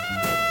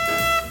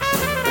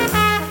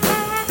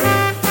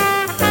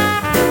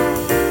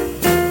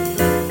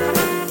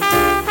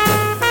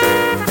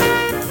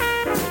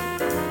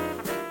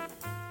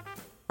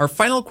 Our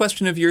final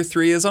question of year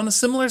 3 is on a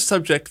similar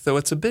subject, though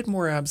it's a bit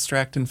more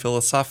abstract and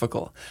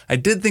philosophical. I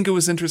did think it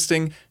was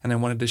interesting, and I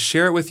wanted to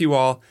share it with you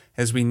all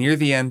as we near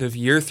the end of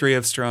year 3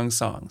 of Strong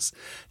Songs.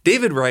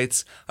 David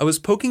writes, I was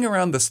poking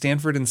around the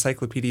Stanford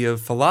Encyclopedia of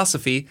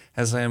Philosophy,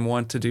 as I am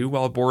wont to do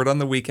while bored on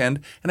the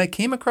weekend, and I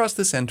came across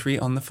this entry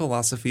on the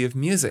philosophy of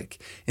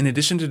music. In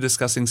addition to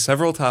discussing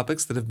several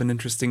topics that have been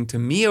interesting to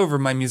me over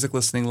my music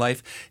listening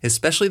life,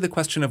 especially the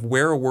question of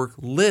where a work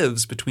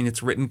lives between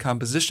its written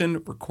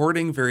composition,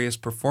 recording, various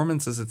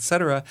performances,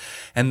 etc.,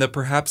 and the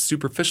perhaps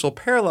superficial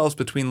parallels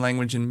between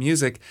language and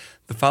music,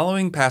 the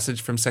following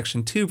passage from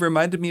section 2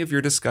 reminded me of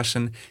your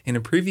discussion in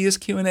a previous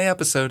Q&A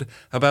episode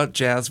about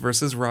jazz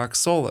versus rock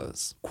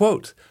solos.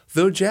 Quote,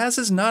 though jazz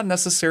is not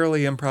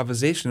necessarily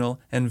improvisational,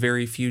 and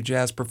very few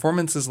jazz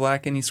performances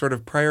lack any sort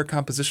of prior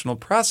compositional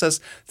process,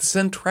 the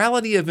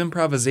centrality of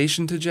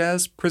improvisation to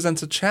jazz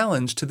presents a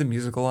challenge to the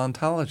musical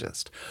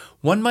ontologist.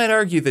 One might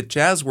argue that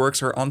jazz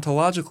works are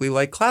ontologically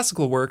like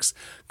classical works,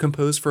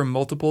 composed for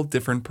multiple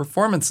different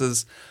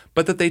performances,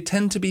 but that they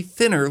tend to be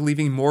thinner,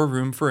 leaving more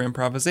room for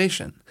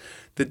improvisation.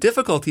 The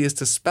difficulty is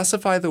to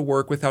specify the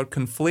work without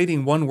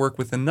conflating one work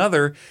with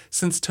another,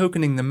 since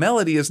tokening the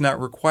melody is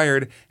not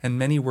required and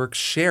many works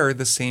share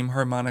the same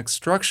harmonic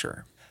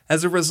structure.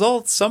 As a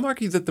result, some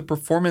argue that the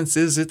performance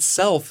is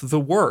itself the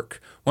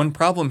work. One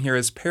problem here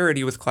is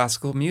parity with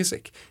classical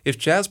music. If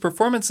jazz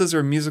performances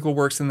are musical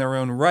works in their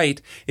own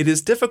right, it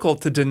is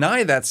difficult to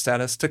deny that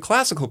status to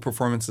classical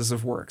performances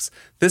of works.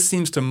 This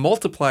seems to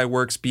multiply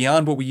works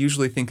beyond what we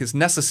usually think is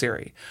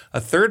necessary.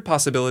 A third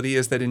possibility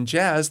is that in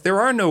jazz,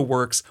 there are no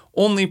works,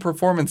 only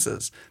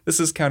performances. This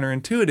is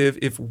counterintuitive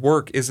if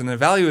work is an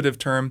evaluative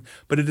term,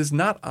 but it is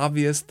not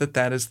obvious that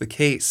that is the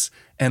case.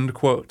 End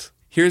quote.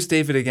 Here's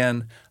David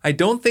again. I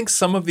don't think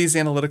some of these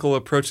analytical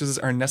approaches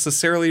are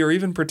necessarily or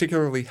even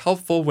particularly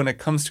helpful when it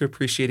comes to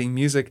appreciating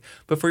music,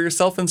 but for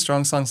yourself and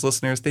Strong Songs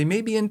listeners, they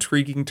may be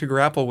intriguing to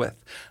grapple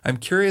with. I'm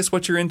curious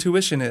what your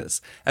intuition is.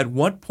 At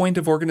what point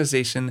of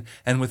organization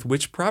and with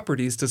which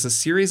properties does a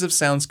series of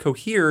sounds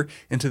cohere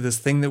into this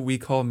thing that we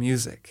call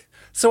music?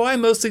 So I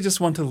mostly just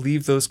want to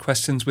leave those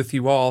questions with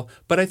you all,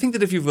 but I think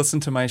that if you've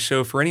listened to my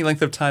show for any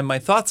length of time, my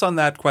thoughts on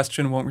that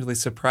question won't really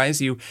surprise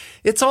you.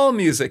 It's all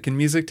music, and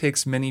music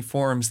takes many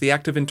forms. The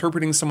act of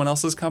interpreting someone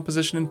else's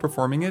composition and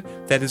performing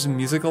it, that is a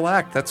musical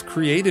act. That's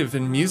creative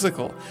and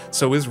musical.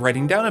 So is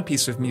writing down a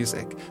piece of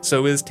music.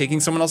 So is taking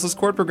someone else's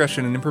chord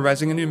progression and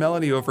improvising a new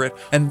melody over it.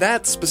 And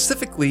that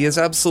specifically is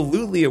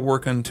absolutely a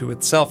work unto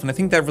itself, and I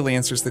think that really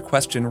answers the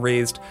question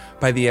raised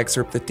by the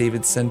excerpt that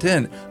David sent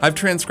in. I've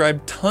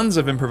transcribed tons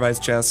of improvised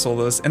with jazz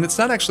solos, and it's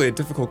not actually a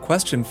difficult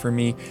question for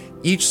me.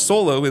 Each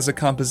solo is a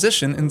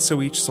composition, and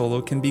so each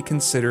solo can be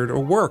considered a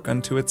work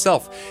unto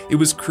itself. It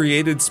was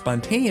created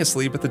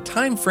spontaneously, but the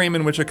time frame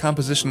in which a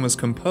composition was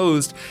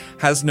composed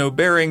has no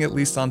bearing, at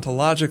least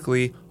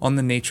ontologically, on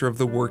the nature of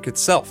the work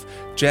itself.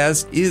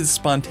 Jazz is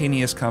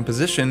spontaneous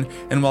composition,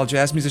 and while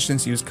jazz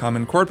musicians use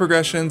common chord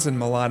progressions and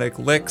melodic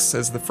licks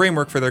as the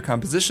framework for their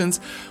compositions,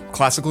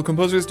 classical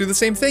composers do the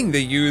same thing. They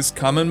use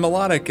common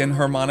melodic and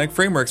harmonic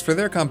frameworks for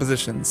their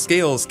compositions,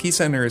 scales, key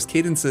centers,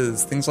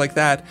 cadences, things like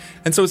that.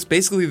 And so it's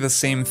basically the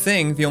same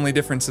thing, the only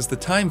difference is the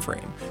time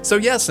frame. So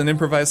yes, an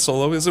improvised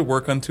solo is a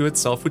work unto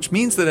itself, which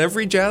means that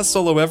every jazz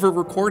solo ever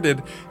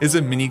recorded is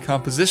a mini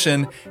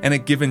composition, and a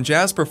given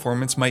jazz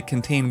performance might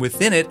contain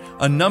within it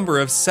a number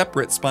of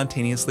separate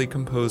spontaneously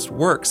composed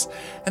works.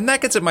 And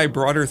that gets at my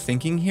broader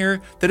thinking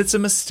here, that it's a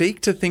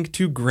mistake to think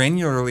too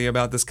granularly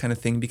about this kind of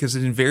thing because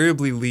it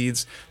invariably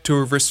leads to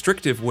a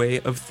restrictive way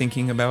of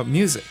thinking about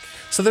music.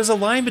 So there's a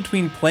line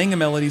between playing a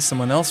melody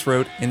someone else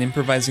wrote and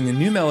improvising a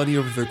new melody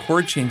over the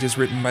chord changes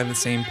written by the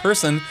same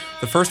person.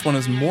 The first one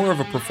is more of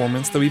a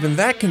performance, though even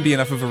that can be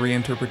enough of a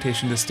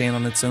reinterpretation to stand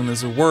on its own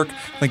as a work.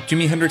 Like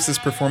Jimi Hendrix's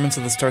performance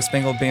of the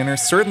Star-Spangled Banner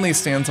certainly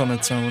stands on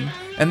its own.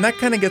 And that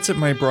kind of gets at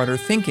my broader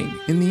thinking.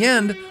 In the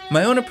end,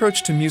 my own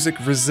approach to music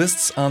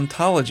resists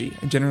ontology.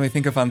 I generally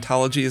think of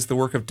ontology as the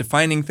work of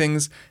defining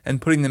things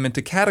and putting them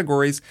into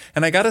categories,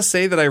 and I gotta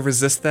say that I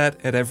resist that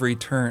at every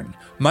turn.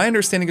 My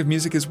understanding of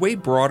music is way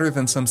broader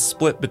than some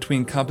split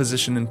between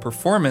composition and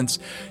performance.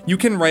 You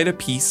can write a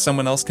piece,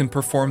 someone else can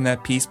perform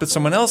that piece, but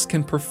someone else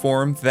can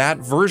perform that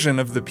version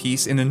of the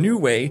piece in a new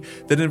way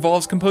that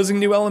involves composing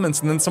new elements,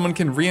 and then someone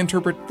can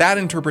reinterpret that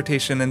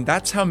interpretation, and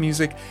that's how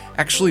music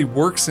actually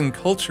works in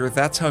culture.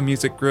 That's how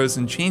music grows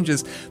and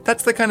changes.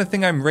 That's the kind of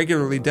thing I'm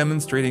regularly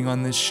demonstrating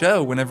on this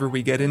show whenever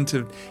we get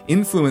into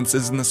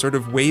influences in the sort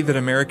of way that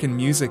American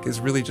music is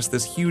really just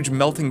this huge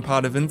melting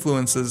pot of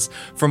influences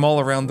from all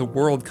around the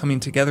world coming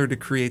together to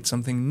create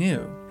something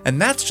new. And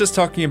that's just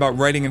talking about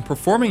writing and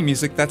performing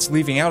music. That's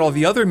leaving out all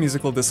the other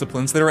musical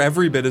disciplines that are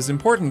every bit as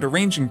important: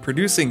 arranging,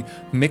 producing,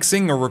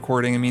 mixing, or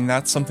recording. I mean,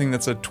 that's something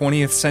that's a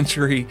 20th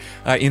century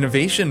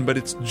innovation, but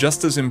it's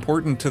just as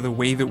important to the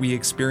way that we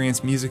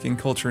experience music and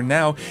culture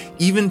now.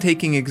 Even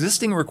taking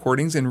existing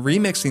recordings and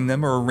remixing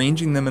them or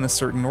arranging them in a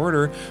certain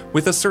order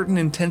with a certain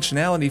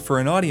intentionality for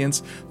an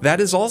audience, that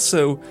is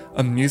also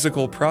a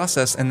musical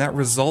process, and that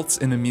results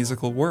in a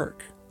musical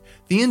work.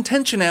 The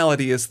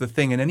intentionality is the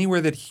thing, and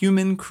anywhere that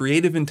human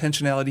creative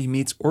intentionality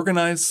meets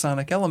organized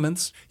sonic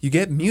elements, you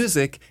get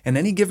music, and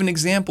any given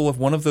example of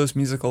one of those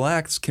musical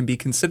acts can be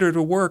considered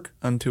a work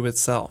unto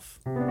itself.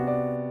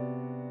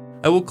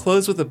 I will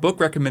close with a book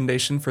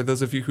recommendation for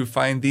those of you who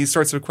find these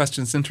sorts of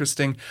questions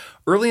interesting.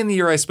 Early in the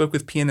year, I spoke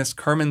with pianist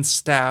Carmen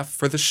Staff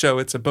for the show.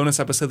 It's a bonus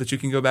episode that you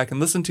can go back and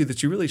listen to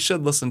that you really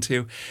should listen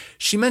to.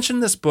 She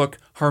mentioned this book,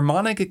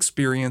 Harmonic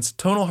Experience,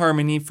 Tonal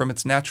Harmony from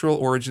Its Natural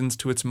Origins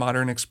to Its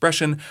Modern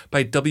Expression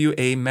by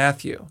W.A.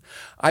 Matthew.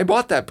 I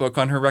bought that book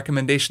on her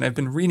recommendation. I've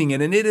been reading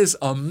it, and it is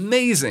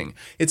amazing.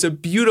 It's a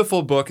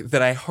beautiful book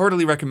that I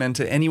heartily recommend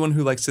to anyone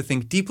who likes to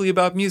think deeply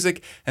about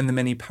music and the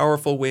many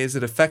powerful ways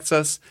it affects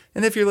us.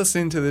 And if you're listening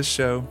to this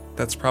show,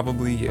 that's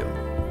probably you.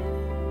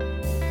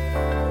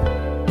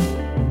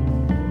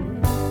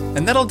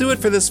 And that'll do it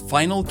for this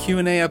final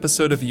Q&A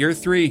episode of Year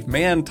 3.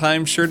 Man,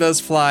 time sure does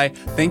fly.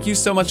 Thank you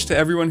so much to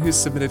everyone who's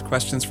submitted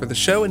questions for the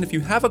show, and if you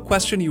have a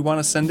question you want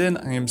to send in,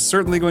 I am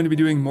certainly going to be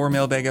doing more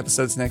mailbag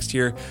episodes next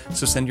year,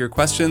 so send your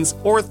questions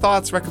or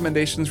thoughts,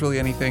 recommendations, really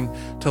anything,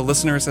 to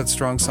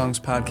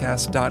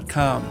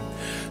listeners@strongsongspodcast.com.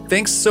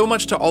 Thanks so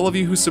much to all of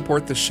you who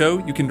support the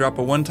show. You can drop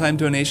a one-time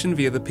donation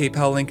via the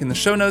PayPal link in the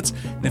show notes,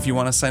 and if you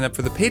want to sign up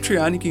for the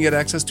Patreon, you can get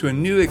access to a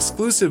new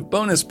exclusive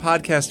bonus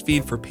podcast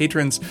feed for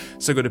patrons,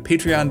 so go to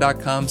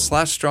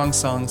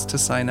patreon.com/strongsongs to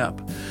sign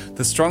up.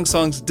 The Strong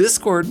Songs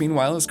Discord,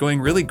 meanwhile, is going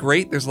really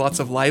great. There's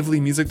lots of lively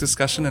music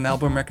discussion and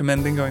album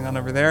recommending going on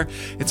over there.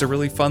 It's a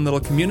really fun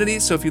little community,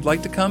 so if you'd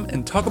like to come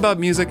and talk about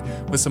music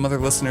with some other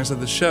listeners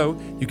of the show,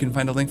 you can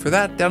find a link for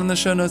that down in the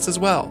show notes as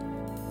well.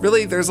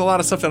 Really, there's a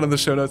lot of stuff down in the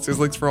show notes. There's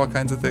links for all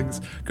kinds of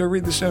things. Go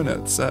read the show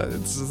notes.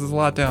 There's a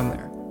lot down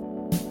there.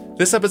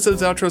 This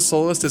episode's outro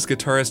soloist is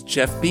guitarist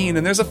Jeff Bean,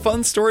 and there's a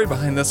fun story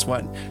behind this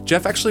one.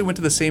 Jeff actually went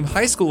to the same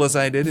high school as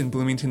I did in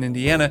Bloomington,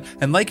 Indiana,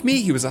 and like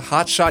me, he was a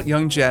hotshot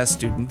young jazz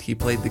student. He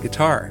played the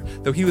guitar.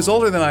 Though he was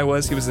older than I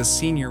was a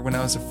senior when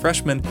I was a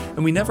freshman,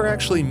 and we never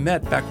actually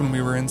met back when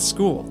we were in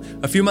school.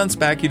 A few months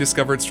back, he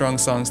discovered Strong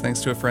Songs thanks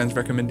to a friend's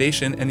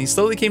recommendation, and he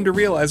slowly came to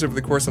realize over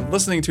the course of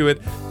listening to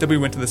it that we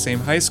went to the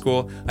same high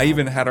school. I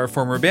even had our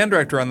former band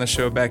director on the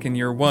show back in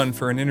year 1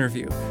 for an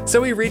interview.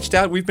 So he reached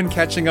out. We've been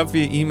catching up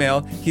via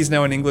email. He's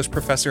now an English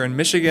professor in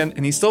Michigan,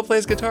 and he still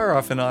plays guitar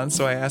off and on,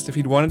 so I asked if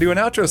he'd want to do an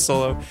outro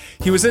solo.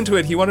 He was into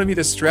it. He wanted me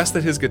to stress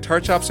that his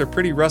guitar chops are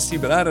pretty rusty,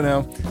 but I don't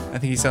know. I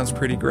think he sounds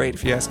pretty great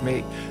if you ask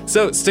me.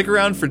 So stick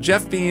around for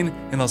Jeff Bean,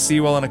 and I'll see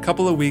you all in a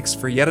couple of weeks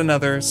for yet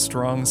another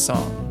Strong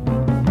Song.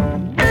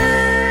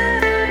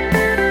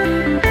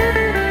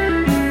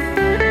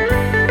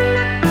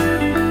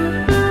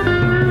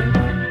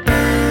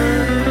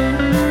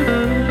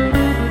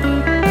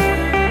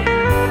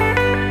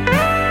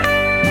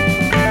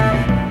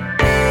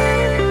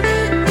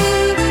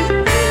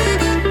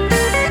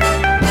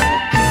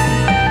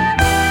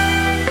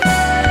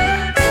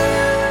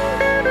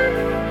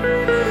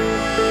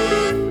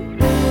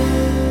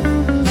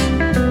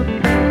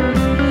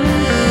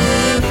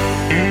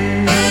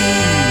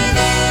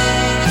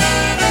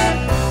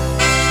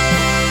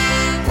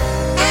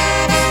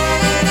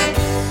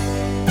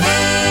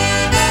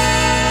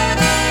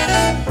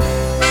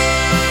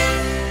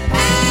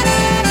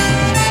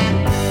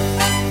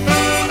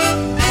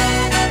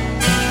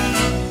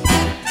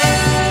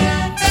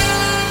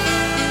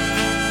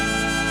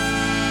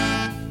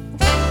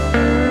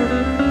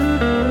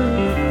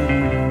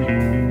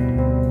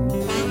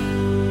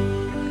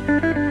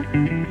 it.